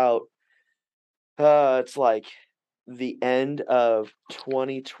reached out, it's like the end of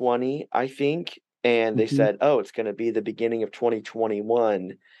 2020, I think, and they Mhm. said, oh, it's going to be the beginning of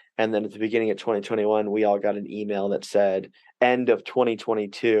 2021, and then at the beginning of 2021, we all got an email that said end of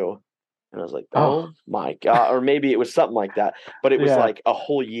 2022. And I was like, Oh, oh my God. Or maybe it was something like that. But it was yeah. like a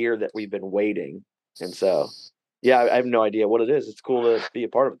whole year that we've been waiting. And so, yeah, I have no idea what it is. It's cool to be a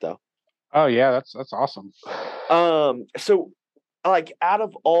part of it though. Oh, yeah. That's awesome. So like out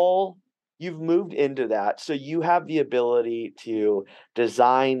of all, you've moved into that. So you have the ability to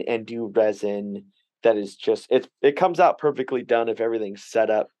design and do resin that is just, it comes out perfectly done if everything's set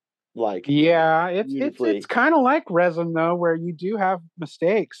up like Yeah, it's beautifully. kind of like resin though, where you do have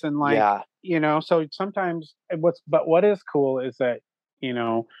mistakes and like Yeah, so sometimes what is cool is that you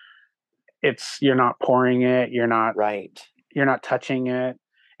know you're not pouring it, right. you're not touching it,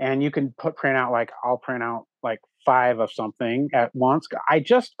 and you can print out like I'll print out like 5 of something at once.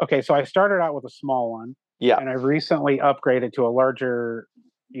 So I started out with a small one, Yeah. and I've recently upgraded to a larger,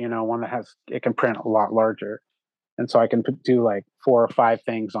 one that it can print a lot larger, and so I can do like 4 or 5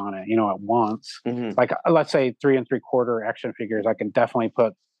 things on it, at once. Hmm. Like let's say 3 3/4 action figures, I can definitely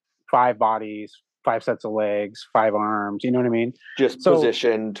put 5 bodies, 5 sets of legs, 5 arms. You know what I mean? Just So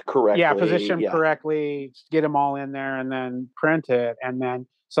positioned correctly. yeah, position Yeah. correctly, get them all in there, and then print it. And then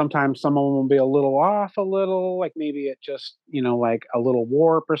sometimes some of them will be a little off, like maybe it just like a little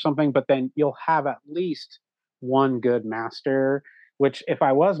warp or something. But then you'll have at least one good master. Which if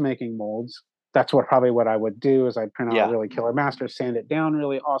I was making molds, that's what I would do is I'd print out Yeah. a really killer master, sand it down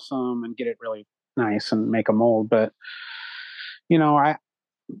really awesome, and get it really nice and make a mold. But I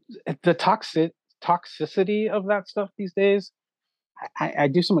the toxicity of that stuff these days. I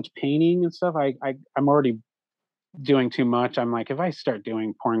do so much painting and stuff. I'm already doing too much. I'm like, if I start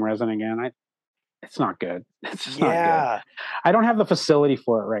doing pouring resin again, it's not good. It's just not good. Yeah. I don't have the facility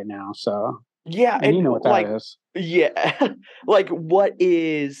for it right now. So Yeah. and you know what that like, is. yeah. Like, what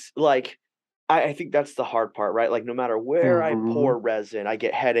is like, I think that's the hard part, right? Like, no matter where I Mhm. pour resin, I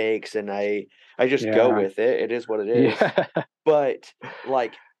get headaches and I just go Yeah. with it. It is what it is. Yeah. But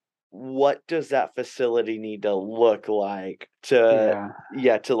like, what does that facility need to look like to,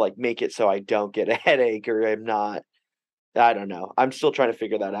 Yeah. to like make it so I don't get a headache or I'm not, I don't know. I'm still trying to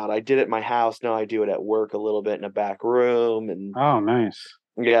figure that out. I did it at my house. Now I do it at work a little bit in a back room. And Oh, nice.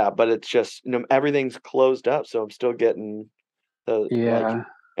 yeah, but it's just, everything's closed up. So I'm still getting the, like, Yeah. and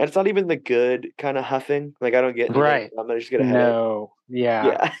it's not even the good kind of huffing. Like I don't get anything. Right. I'm gonna just get a headache. No. Yeah.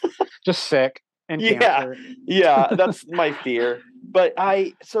 Yeah. Just sick and Yeah. cancer. Yeah. That's my fear. But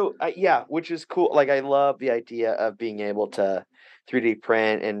yeah, which is cool. Like I love the idea of being able to 3D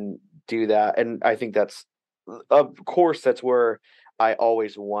print and do that. And I think of course, that's where I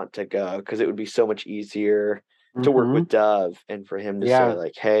always want to go because it would be so much easier to work Mhm. with Dove and for him to say Yeah.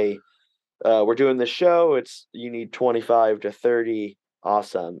 like, hey, we're doing this show. You need 25 to 30.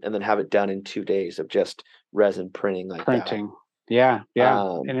 Awesome. And then have it done in 2 days of just resin printing like Printing. Yeah. Yeah.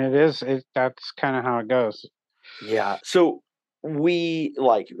 that. And that's kind of how it goes. Yeah. So we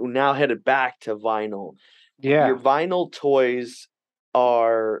like now headed back to vinyl. Yeah. Your vinyl toys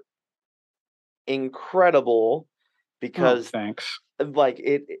are incredible because Thanks. like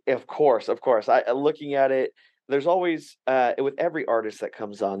it of course I looking at it, there's always with every artist that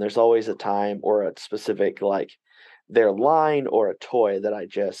comes on, there's always a time or a specific like their line or a toy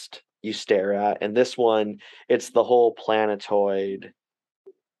that you stare at, and this one, it's the whole planetoid,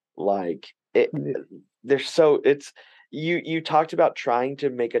 like it there's so it's you talked about trying to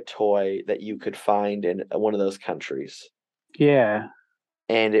make a toy that you could find in one of those countries. Yeah.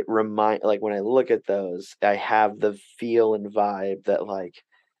 And it like when I look at those, I have the feel and vibe that like,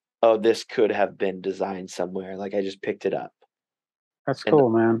 oh, this could have been designed somewhere. Like I just picked it up. That's And cool,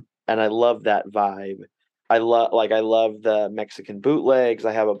 man. and I love that vibe. I love the Mexican bootlegs.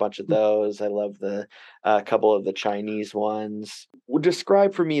 I have a bunch of those. I love the couple of the Chinese ones.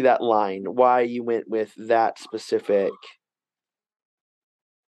 Describe for me that line, why you went with that specific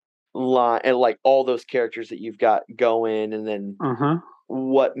line, and like all those characters that you've got going, and then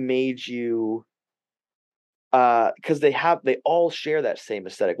what made you, because they all share that same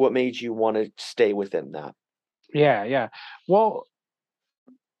aesthetic. What made you want to stay within that? Yeah. Well,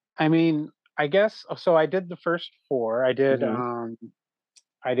 I mean, I guess so. I did the first 4. I did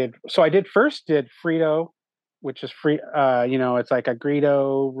first did Frito, which is free. It's like a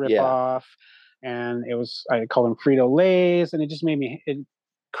Greedo ripoff, and I called them Frito Lays, and it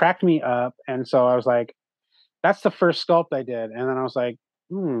cracked me up, and so I was like, that's the first sculpt I did, and then I was like,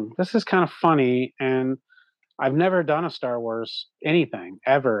 this is kind of funny, and I've never done a Star Wars anything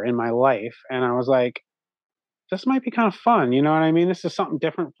ever in my life, and I was like, this might be kind of fun, you know what I mean? This is something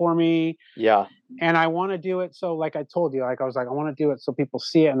different for me. Yeah. And I want to do it so, like I told you, like I was like, I want to do it so people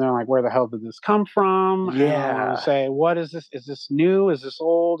see it and they're like, where the hell did this come from? Yeah. And I want to say, what is this? Is this new? Is this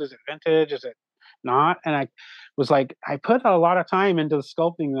old? Is it vintage? Is it not? And I was like, I put a lot of time into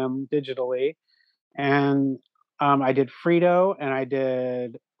sculpting them digitally. And I did Frito, and I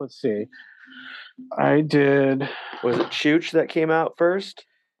did, was it Chooch that came out first?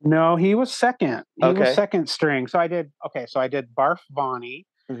 No, he was second. He was second string. So I did Barf Vonnie,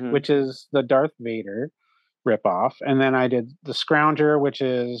 which is the Darth Vader ripoff, and then I did the Scrounger, which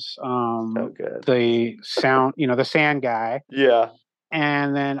is the sound, the sand guy. Yeah.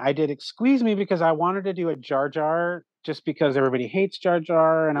 And then I did Squeeze Me because I wanted to do a Jar Jar, just because everybody hates Jar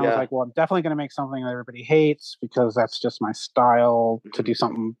Jar, and I was like, well, I'm definitely going to make something that everybody hates because that's just my style to do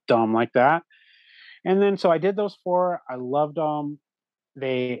something dumb like that. And then so I did those 4. I loved them.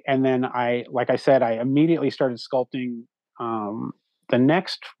 And then like I said, I immediately started sculpting the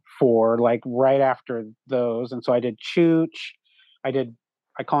next 4, like right after those. And so I did Chooch. I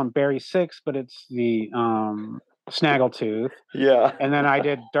call him Barry 6, but it's the Snaggletooth. Yeah. And then I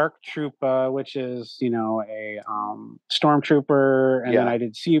did Dark Troopa, which is, a stormtrooper. And then I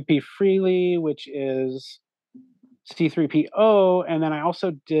did CUP Freely, which is C3PO. And then I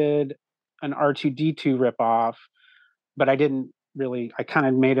also did an R2D2 ripoff, but I kind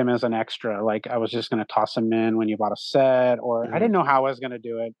of made him as an extra. Like I was just going to toss him in when you bought a set, or I didn't know how I was going to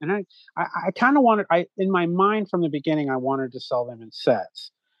do it. And I kind of wanted, in my mind from the beginning, I wanted to sell them in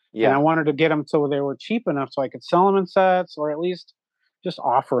sets. Yeah. And I wanted to get them so they were cheap enough so I could sell them in sets, or at least just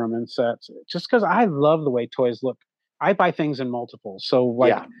offer them in sets. Just because I love the way toys look. I buy things in multiples. So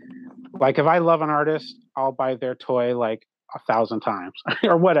like if I love an artist, I'll buy their toy like 1,000 times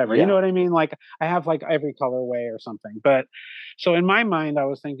or whatever, you know what I mean? Like I have like every colorway or something. But so in my mind, I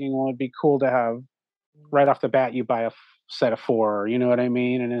was thinking, well, it'd be cool to have right off the bat, you buy a set of 4, you know what I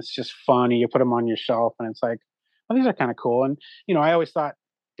mean? And it's just funny. You put them on your shelf and it's like, oh, these are kind of cool. And, I always thought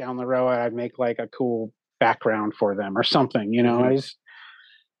down the road, I'd make like a cool background for them or something,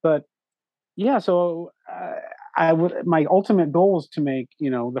 but yeah, so my ultimate goal was to make,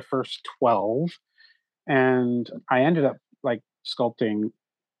 the first 12, and I ended up like sculpting,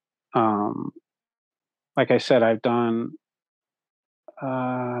 like I said, I've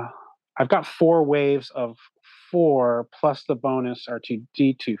got 4 waves of 4 plus the bonus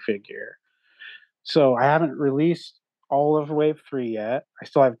R2D2 figure. So I haven't released all of wave 3 yet. I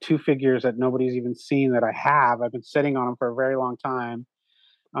still have 2 figures that nobody's even seen that I have. I've been sitting on them for a very long time.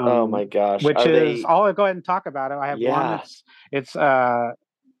 Oh my gosh. I'll go ahead and talk about it. I have one. It's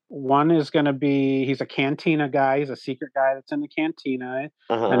one is going to be, he's a cantina guy. He's a secret guy that's in the cantina.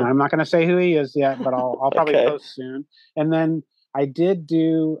 And I'm not going to say who he is yet, but I'll probably post soon. And then I did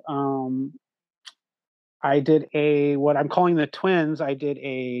do, what I'm calling the twins. I did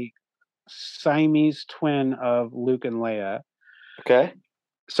a Siamese twin of Luke and Leia. Okay.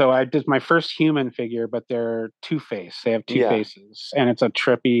 So I did my first human figure, but they're two-face. They have 2 faces, and it's a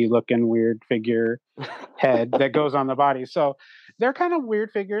trippy looking weird figure head that goes on the body. So they're kind of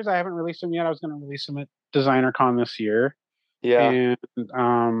weird figures. I haven't released them yet. I was going to release them at Designer Con this year, Yeah. and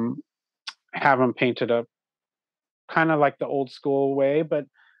have them painted up kind of like the old school way. But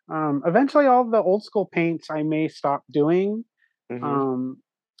eventually, all the old school paints I may stop doing, Hmm.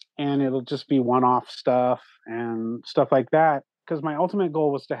 and it'll just be one-off stuff and stuff like that. Because my ultimate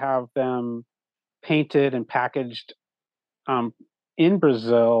goal was to have them painted and packaged um, in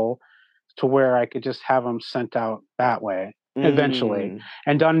Brazil to where I could just have them sent out that way eventually, Mm,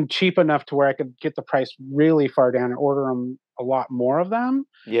 and done cheap enough to where I could get the price really far down and order them a lot more of them,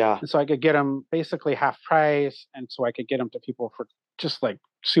 yeah. and so I could get them basically half price, and so I could get them to people for just like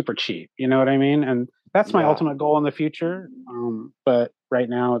super cheap. You know what I mean? And that's my Yeah. ultimate goal in the future. But right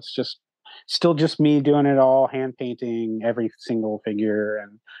now, it's just still just me doing it all, hand painting every single figure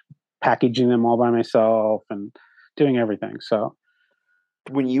and packaging them all by myself and doing everything. So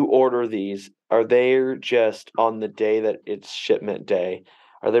When you order these, are they just on the day that it's shipment day?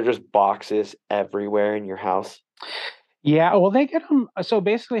 Are there just boxes everywhere in your house? yeah, well, they get them. So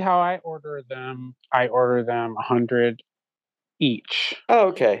basically, how I order them 100 each. Oh,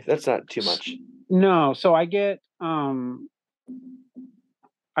 okay. That's not too much. No, so I get a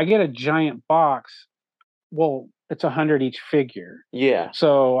giant box. Well, it's 100 each figure. Yeah.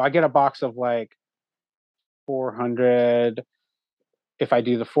 So I get a box of like 400 if I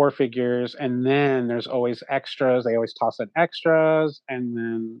do the 4 figures, and then there's always extras. They always toss in extras, and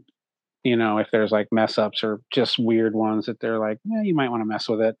then if there's like mess ups or just weird ones that they're like, yeah, you might want to mess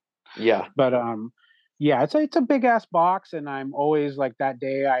with it. Yeah. But yeah, it's a big ass box, and I'm always like that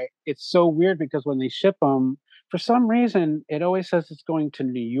day. It's so weird because when they ship them, for some reason, it always says it's going to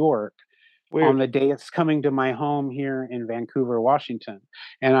New York on Weird. the day it's coming to my home here in Vancouver, Washington.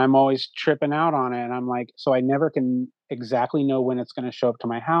 And I'm always tripping out on it. And I'm like, so I never can exactly know when it's going to show up to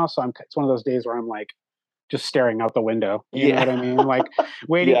my house. So it's one of those days where I'm like just staring out the window. You know what I Yeah. mean? Like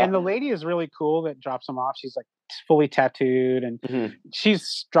waiting. Yeah. And the lady is really cool that drops them off. She's like fully tattooed, and Mhm.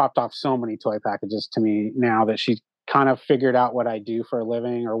 she's dropped off so many toy packages to me now that she's kind of figured out what I do for a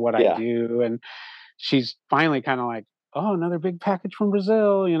living or what I Yeah. do. And she's finally kind of like, oh, another big package from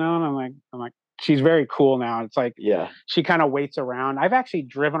Brazil, and I'm like, she's very cool now. It's like Yeah. she kind of waits around. I've actually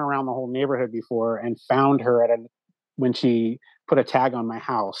driven around the whole neighborhood before and found her when she put a tag on my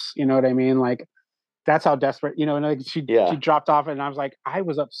house. You know what I mean? Like that's how desperate, and like she Yeah. dropped off, and I was like, I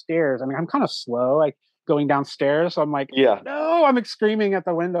was upstairs. I mean, I'm kind of slow, like going downstairs. So I'm like, Yeah. no, I'm like screaming at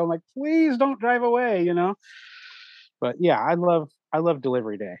the window. I'm like, please don't drive away. But yeah, I love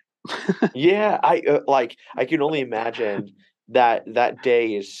delivery day. Yeah. I can only imagine that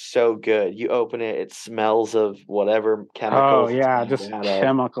day is so good. You open it, it smells of whatever Oh chemicals it's yeah, made just out of.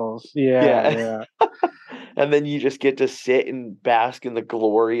 chemicals. Yeah, Yeah. yeah. And then you just get to sit and bask in the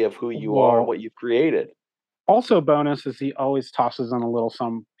glory of who you are and Well, what you've created. also bonus is he always tosses in a little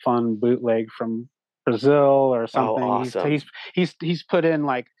some fun bootleg from Brazil or Oh, something. awesome. He's put in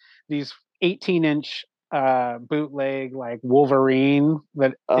like these 18-inch bootleg like Wolverine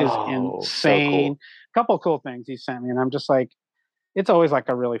that is Oh, so insane. cool. Couple cool things he sent me, and I'm just like, it's always like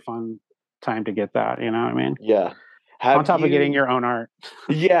a really fun time to get that. You know what I mean? Yeah. On Have top of getting you your own art.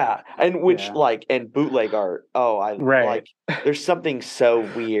 Yeah, and which Yeah. and bootleg art. Oh, I Right. like there's something so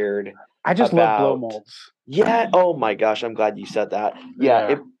weird I just love blow about molds. Yeah, oh my gosh, I'm glad you said that. Yeah,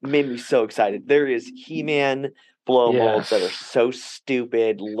 Yeah. it made me so excited. There is He-Man blow molds that are Yes. so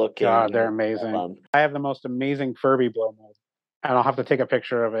stupid looking, God, they're and I love amazing. 'em. I have the most amazing Furby blow mold, and I'll have to take a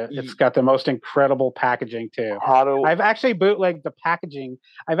picture of it. It's Ye got the most incredible packaging too. How do I've actually bootlegged the packaging.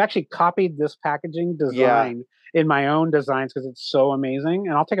 I've actually copied this packaging Yeah. design in my own designs because it's so amazing.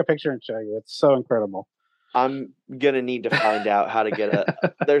 And I'll take a picture and show you. It's so incredible. I'm gonna need to find out how to get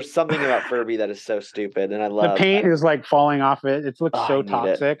there's something about Furby that is so stupid, and I The love paint is like falling off it. It looks Oh, so I need it.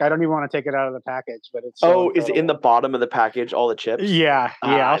 toxic. I don't even want to take it out of the package, but it's so Oh, is it in the incredible. bottom of the package, all the chips? Yeah,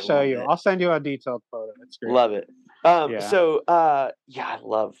 I I'll show love you. it. I'll send you a detailed photo. It's great. Love it. Yeah. So, yeah, I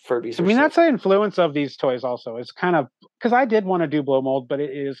love Furbies I are mean, so that's the influence of these toys also. It's kind of because I did want to do blow mold, but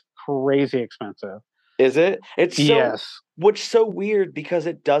it is crazy expensive. Is it? It's so Yes. which so weird because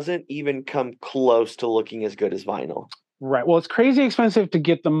it doesn't even come close to looking as good as vinyl. Right. Well, it's crazy expensive to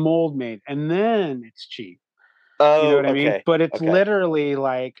get the mold made, and then it's cheap. You know Oh, what I mean? okay. But it's Okay. literally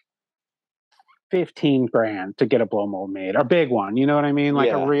like 15 grand to get a blow mold made, a big one. You know what I mean? Like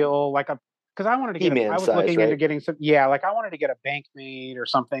a Yeah. real, like a, because I wanted to get, He-Man I was size, looking into right? getting some, yeah, like I wanted to get a bank made or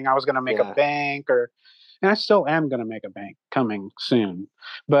something. I was going to make a Yeah. bank and I still am going to make a bank coming soon,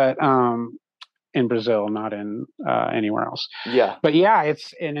 but in Brazil, not in anywhere else. Yeah. But yeah,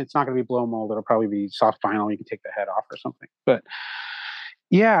 it's not going to be blow mold. It'll probably be soft vinyl. You can take the head off or something. But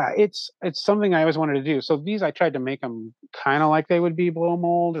Yeah, it's something I always wanted to do. So these I tried to make them kind of like they would be blow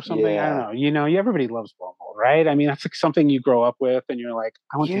mold or something. I don't Yeah. know. Everybody loves blow mold, right? I mean, that's like something you grow up with, and you're like,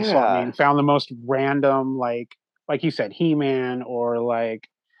 I went to the swap meet Yeah. and found the most random, like you said, He-Man or like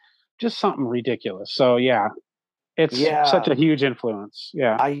just something ridiculous. So yeah, it's such Yeah. a huge influence.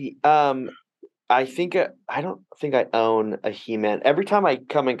 Yeah. I think I don't think I own a He-Man. Every time I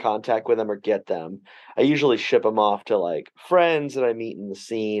come in contact with them or get them, I usually ship them off to like friends that I meet in the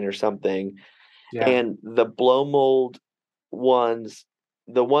scene or something. Yeah. And the blow mold ones,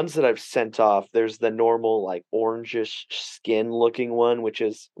 the ones that I've sent off, there's the normal like orangish skin looking one, which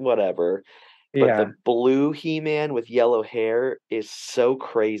is whatever. But Yeah. the blue He-Man with yellow hair is so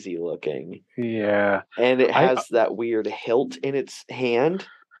crazy looking. Yeah. And it I has that weird hilt in its hand.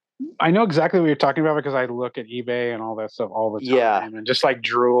 I know exactly what you're talking about because I look at eBay and all that stuff all the Yeah. time and just like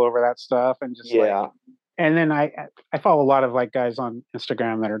drool over that stuff and just like, Yeah. and then I follow a lot of like guys on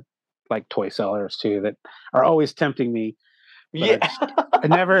Instagram that are like toy sellers too that are always tempting me, but Yeah. I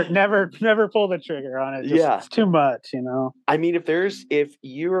never pull the trigger on it. Just, Yeah. it's too much, I mean, if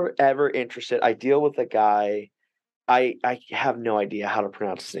you're ever interested, I deal with a guy. I have no idea how to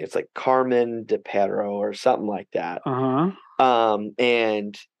pronounce his name. It's like Carmen De Pedro or something like that.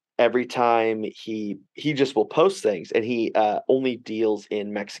 And every time he just will post things, and he only deals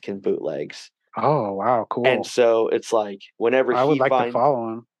in Mexican bootlegs. Oh wow, cool. And so it's like whenever I would he like to finds, follow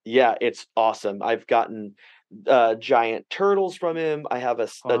him. yeah, it's awesome. I've gotten giant turtles from him. I have a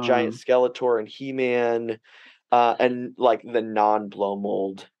giant Skeletor and He-Man, and like the non-blow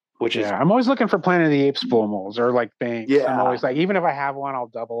mold, which is I'm always looking for Planet of the Apes blow molds or like banks. I'm Yeah. always like, even if I have one, I'll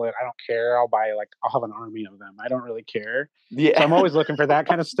double it. I don't care. I'll have an army of them. I don't really care. yeah. So I'm always looking for that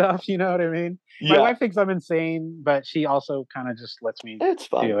kind of stuff. You know what I mean? My Yeah, wife thinks I'm insane, but she also kind of just lets me it's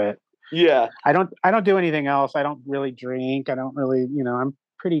fun. do it. Yeah, I don't do anything else. I don't really drink. I don't really, I'm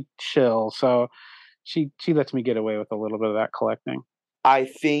pretty chill. So she lets me get away with a little bit of that collecting. I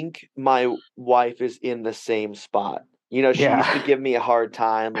think my wife is in the same spot. She used to Yeah. give me a hard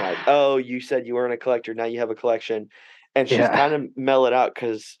time, like, "Oh, you said you weren't a collector, now you have a collection," and she's Yeah. kind of mellowed out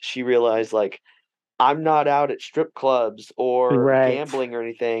because she realized, like, I'm not out at strip clubs or Right. gambling or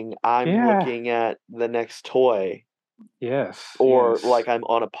anything. I'm Yeah. looking at the next toy, Yes. or yes. like I'm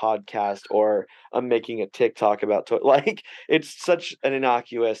on a podcast, or I'm making a TikTok about toy. Like, it's such an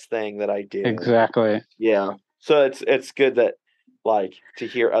innocuous thing that I do. Exactly. Yeah. So it's good that, like, to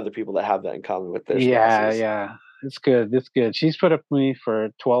hear other people that have that in common with their Yeah. spouses. Yeah. It's good. It's good. She's put up with me for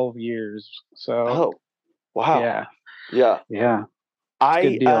 12 years. So Oh, wow. yeah. Yeah. Yeah. I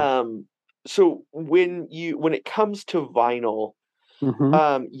good deal. So when it comes to vinyl,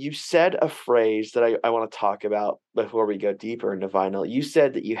 Mhm. you said a phrase that I want to talk about before we go deeper into vinyl. You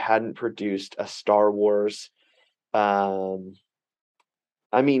said that you hadn't produced a Star Wars,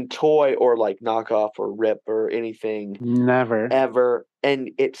 toy or like knockoff or rip or anything Never. ever.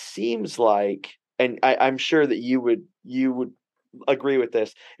 And it seems like, and I'm sure that you would agree with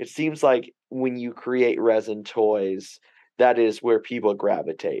this. It seems like when you create resin toys, that is where people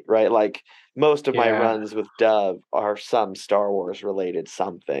gravitate, right? Like most of my Yeah. runs with Dove are some Star Wars related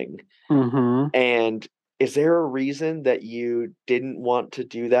something. Mhm. And is there a reason that you didn't want to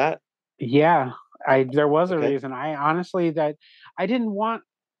do that? Yeah. There was a Okay. reason. I honestly that I didn't want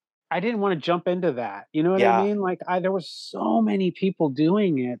to jump into that. You know what I Yeah. mean? Like there was so many people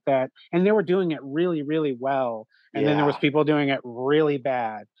doing it and they were doing it really, really well. And then there was Yeah. people doing it really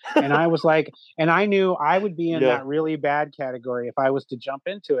bad. And I was like, and I knew I would be in Yeah. that really bad category if I was to jump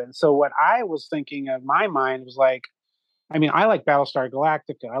into it. And so what I was thinking of my mind was like, I mean, I like Battlestar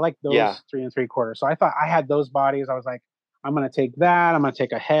Galactica. I like those Yeah. 3 3/4. So I thought I had those bodies. I was like, I'm gonna take that. I'm gonna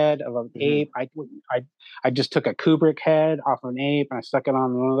take a head of an Mhm. ape. I just took a Kubrick head off of an ape and I stuck it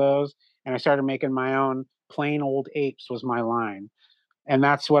on one of those, and I started making my own plain old apes was my line, and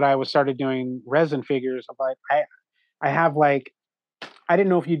that's what I was started doing resin figures of. Like I have like I didn't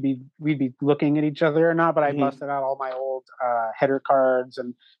know if we'd be looking at each other or not, but I Mhm. busted out all my old header cards,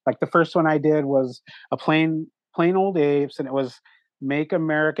 and like the first one I did was a plain old apes, and it was Make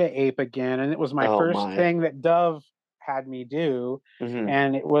America Ape Again, and it was my Oh first my. thing that Dove had me do, Mhm.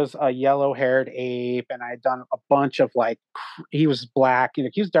 and it was a yellow-haired ape, and I'd done a bunch of like he was black,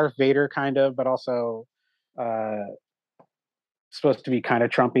 he was Darth Vader kind of, but also uh, supposed to be kind of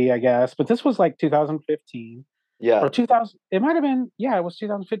Trumpy, I guess. But this was like 2015 Yeah. or 2000. It might have been, yeah, it was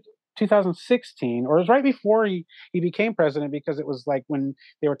 2015, 2016, or it was right before he became president because it was like when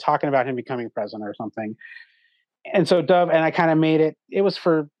they were talking about him becoming president or something. And so Dove and I kind of made it. It was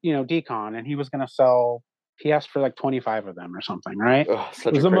for Decon, and he was going to sell. He asked for like 25 of them or something, right? Ugh, It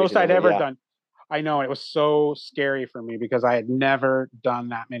such was a the crazy most I'd number. ever Yeah. done. I know it was so scary for me because I had never done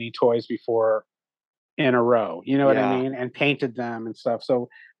that many toys before in a row. You know what I Yeah. mean? And painted them and stuff. So,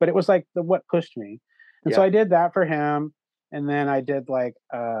 but it was like what pushed me. And so Yeah. I did that for him. And then I did like,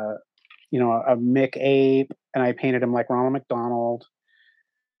 a Mick Ape, and I painted him like Ronald McDonald.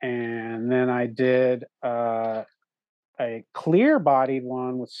 And then I did a clear bodied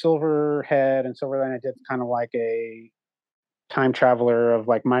one with silver head and silver line. I did kind of like a time traveler of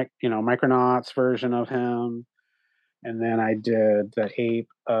like Micronauts version of him. And then I did the ape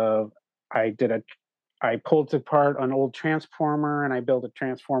of I pulled apart an old transformer and I built a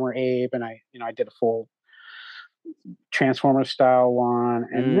transformer ape, and I did a full transformer style one.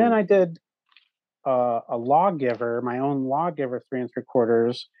 And then I did a lawgiver, my own lawgiver 3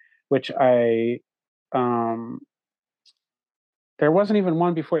 3/4, which there wasn't even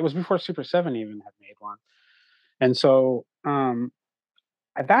one before. It was before Super 7 even had made one. And so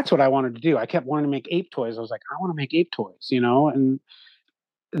that's what I wanted to do. I kept wanting to make ape toys. I was like, I want to make ape toys, and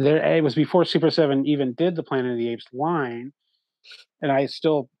it was before Super 7 even did the Planet of the Apes line. And I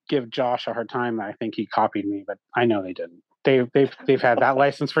still give Josh a hard time that I think he copied me, but I know they didn't. They've had that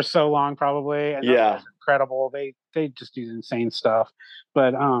license for so long, probably, and those guys are incredible. They just do insane stuff.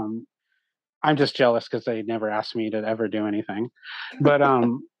 But I'm just jealous because they never asked me to ever do anything. But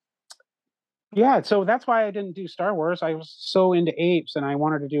yeah, so that's why I didn't do Star Wars. I was so into apes, and I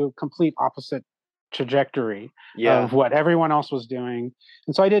wanted to do a complete opposite trajectory of what everyone else was doing.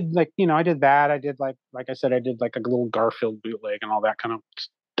 And so I did I did that. I did like I said, I did like a little Garfield bootleg and all that kind of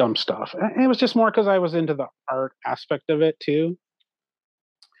dumb stuff. And it was just more because I was into the art aspect of it too.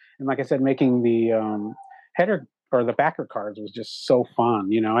 And like I said, making the header or the backer cards was just so fun.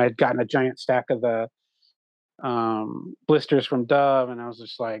 I had gotten a giant stack of the blisters from Dove, and I was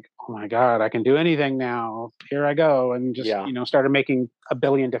just like, oh my god, I can do anything now. Here I go. And just started making a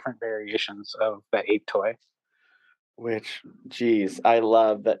billion different variations of that ape toy. Which, geez, I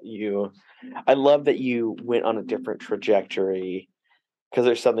love that you went on a different trajectory, because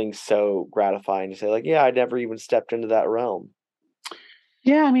there's something so gratifying to say, like, yeah, I never even stepped into that realm.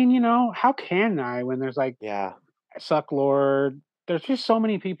 Yeah, I mean, how can I when there's like Suck Lord? There's just so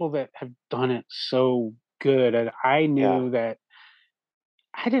many people that have done it so good, and I knew that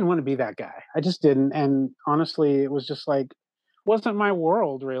I didn't want to be that guy. I just didn't. And honestly, it was just like wasn't my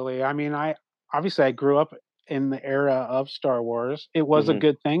world really. I mean, I grew up in the era of Star Wars. It was a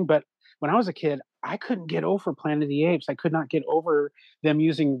good thing, but when I was a kid, I couldn't get over Planet of the Apes. I could not get over them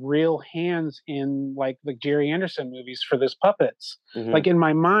using real hands in like the Jerry Anderson movies for those puppets. Like in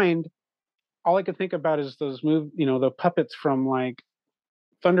my mind, all I could think about is those the puppets from like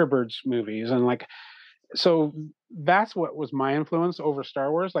Thunderbirds movies, and like so that's what was my influence over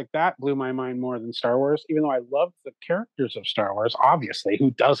Star Wars. Like that blew my mind more than Star Wars, even though I loved the characters of Star Wars. Obviously,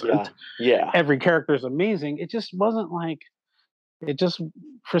 who doesn't? Yeah. Every character is amazing. It just wasn't like it just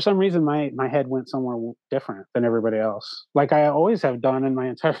for some reason my head went somewhere different than everybody else. Like I always have done in my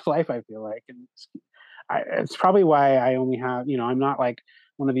entire life, I feel like. And it's probably why I only have, I'm not like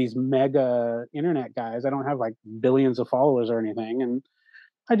one of these mega internet guys. I don't have like billions of followers or anything. And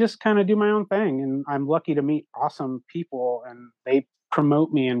I just kind of do my own thing, and I'm lucky to meet awesome people, and they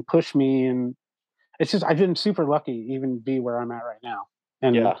promote me and push me, and it's just I've been super lucky to even be where I'm at right now.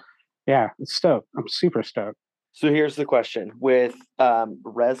 And it's stoked. I'm super stoked. So here's the question: with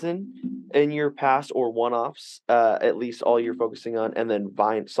resin in your past or one-offs, at least all you're focusing on, and then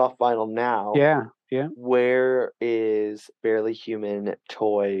soft vinyl now. Yeah. Where is Barely Human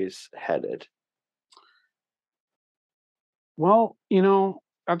Toys headed? Well,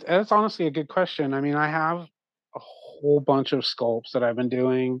 that's honestly a good question. I mean, I have a whole bunch of sculpts that I've been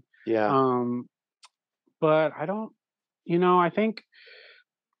doing. Yeah. But I don't, I think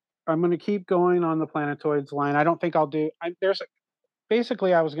I'm going to keep going on the Planetoids line. I don't think I'll do,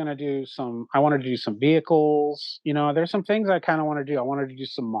 basically I wanted to do some vehicles, there's some things I kind of want to do. I wanted to do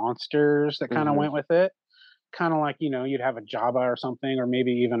some monsters that kind of went with it. Kind of like, you'd have a Jabba or something, or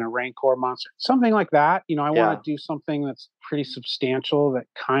maybe even a Rancor monster, something like that. I want to do something that's pretty substantial that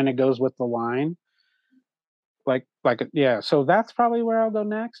kind of goes with the line. So that's probably where I'll go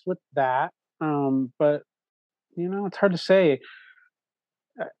next with that. But it's hard to say.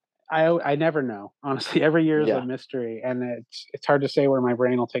 I never know, honestly. Every year is a mystery, and it's hard to say where my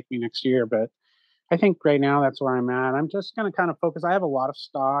brain will take me next year. But I think right now that's where I'm at. I'm just going to kind of focus. I have a lot of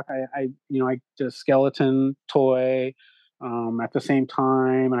stock. I did a skeleton toy at the same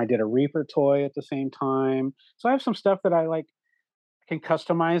time, and I did a Reaper toy at the same time. So I have some stuff that I like. I can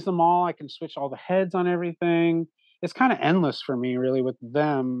customize them all. I can switch all the heads on everything. It's kind of endless for me, really, with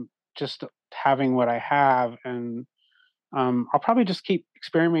them. Just having what I have, and I'll probably just keep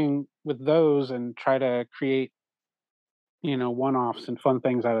with those and try to create, one-offs and fun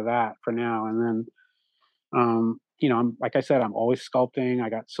things out of that for now. And then, I'm like I said, I'm always sculpting. I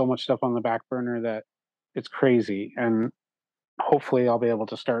got so much stuff on the back burner that it's crazy, and hopefully I'll be able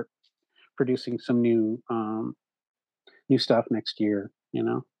to start producing some new stuff next year.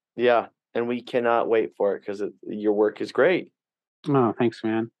 Yeah, and we cannot wait for it because your work is great. Oh, thanks,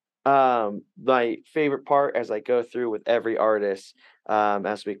 man. My favorite part as I go through with every artist,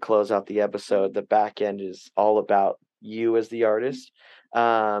 as we close out the episode, the back end is all about you as the artist,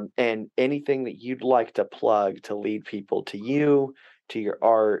 and anything that you'd like to plug to lead people to you, to your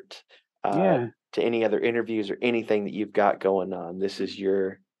art, Yeah. to any other interviews or anything that you've got going on. This is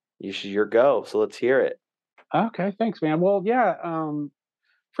your go. So let's hear it. Okay, thanks, man. Well, yeah.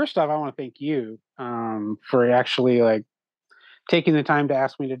 First off, I want to thank you for actually like taking the time to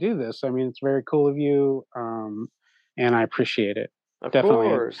ask me to do this. I mean, it's very cool of you, and I appreciate it. Of Definitely.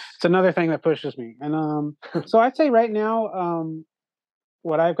 course. It's another thing that pushes me. And so I'd say right now,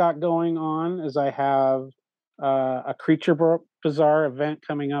 what I've got going on is I have a Creature Bazaar event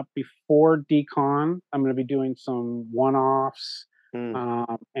coming up before DCon. I'm going to be doing some one-offs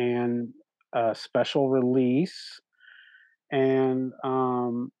and a special release. And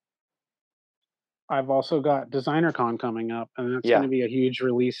I've also got DesignerCon coming up, and that's going to be a huge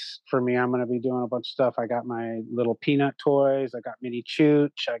release for me. I'm going to be doing a bunch of stuff. I got my little Peanut toys. I got Mini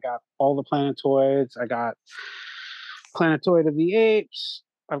Chooch. I got all the Planetoids. I got Planetoid of the Apes.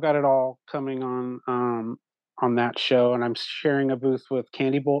 I've got it all coming on that show, and I'm sharing a booth with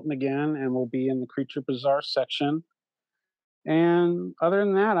Candy Bolton again, and we'll be in the Creature Bazaar section. And other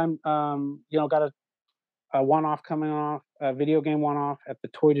than that, I'm got a one-off coming off, a video game one-off at the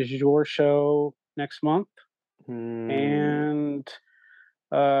Toy du Jour show next month. And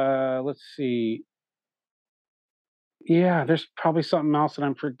let's see. Yeah, there's probably something else that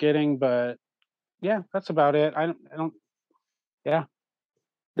I'm forgetting, but yeah, that's about it. I don't. Yeah.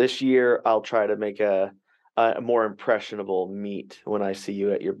 This year, I'll try to make a more impressionable meet when I see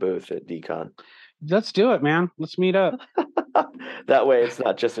you at your booth at DCon. Let's do it, man. Let's meet up. That way, it's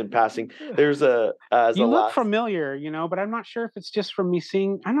not just in passing. There's you look familiar, but I'm not sure if it's just from me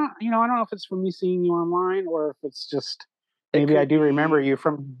seeing. I don't know if it's from me seeing you online or if it's just maybe I do remember you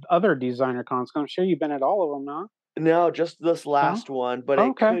from other designer cons. I'm sure you've been at all of them, huh? No, just this last one, but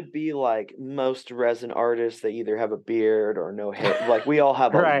it could be like most resin artists. They either have a beard or no hair. Like we all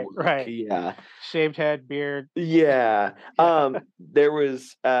have a right. Yeah, shaved head, beard. Yeah. There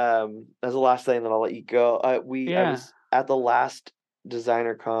was as the last thing that I'll let you go. I was at the last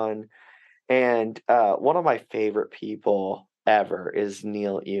Designer Con, and one of my favorite people ever is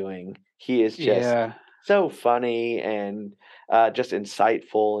Neil Ewing. He is just so funny and just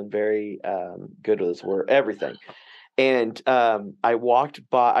insightful and very good with his work, everything. And I walked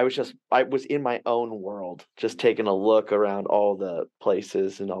by. I was in my own world, just taking a look around all the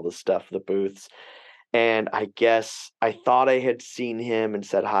places and all the stuff, the booths. And I guess I thought I had seen him and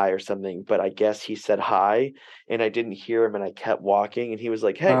said hi or something, but I guess he said hi and I didn't hear him and I kept walking and he was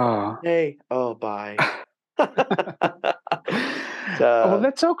like, hey, bye. Well,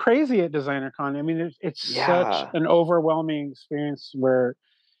 that's so crazy at DesignerCon. I mean, it's such an overwhelming experience where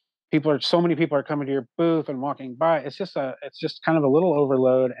so many people are coming to your booth and walking by. It's just kind of a little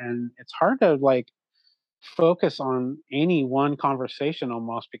overload, and it's hard to like focus on any one conversation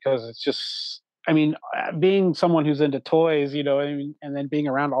almost because it's just. I mean, being someone who's into toys, and then being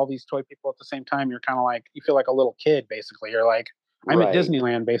around all these toy people at the same time, you're kind of like, you feel like a little kid, basically. You're like, I'm at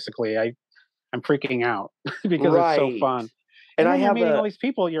Disneyland, basically. I'm freaking out because it's so fun. And I have meeting all these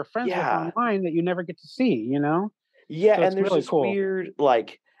people you're friends with online that you never get to see, Yeah, so and there's really this weird,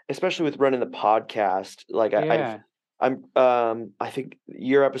 like, especially with running the podcast, like I think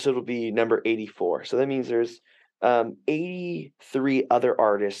your episode will be number 84. So that means there's 83 other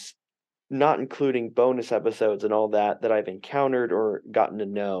artists, not including bonus episodes and all that I've encountered or gotten to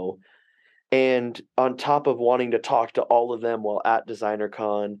know. And on top of wanting to talk to all of them while at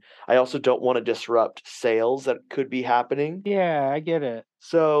DesignerCon, I also don't want to disrupt sales that could be happening. Yeah, I get it.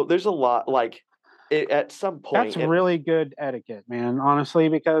 So there's a lot, like, at some point. That's really good etiquette, man, honestly,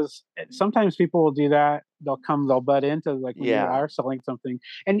 because sometimes people will do that. They'll butt into, like, when you are selling something.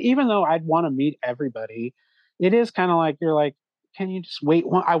 And even though I'd want to meet everybody, it is kind of like, you're like, can you just wait?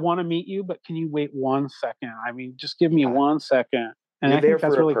 I want to meet you, but can you wait 1 second? I mean, just give me 1 second. And I think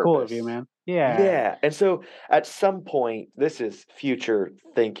that's really cool of you, man. Yeah. Yeah. And so at some point, this is future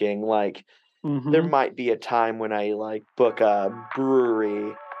thinking, like there might be a time when I like book a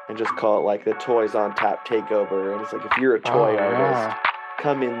brewery and just call it like the Toys on Tap Takeover. And it's like, if you're a toy artist,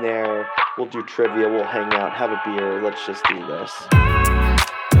 come in there. We'll do trivia. We'll hang out, have a beer. Let's just do this.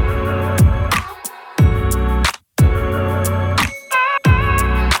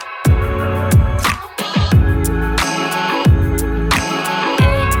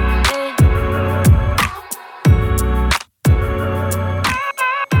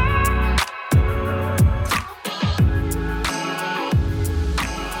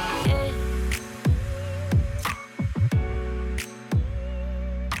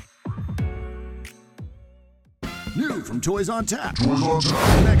 Toys on Tap. Toys on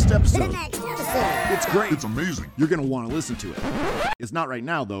Tap. The next episode. Next episode. It's great. It's amazing. You're going to want to listen to it. It's not right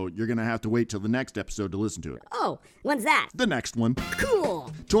now, though. You're going to have to wait till the next episode to listen to it. Oh, when's that? The next one.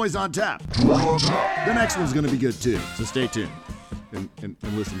 Cool. Toys on Tap. Toys on Tap. The next one's going to be good, too. So stay tuned and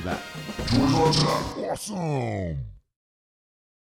listen to that. Toys on Tap. Awesome.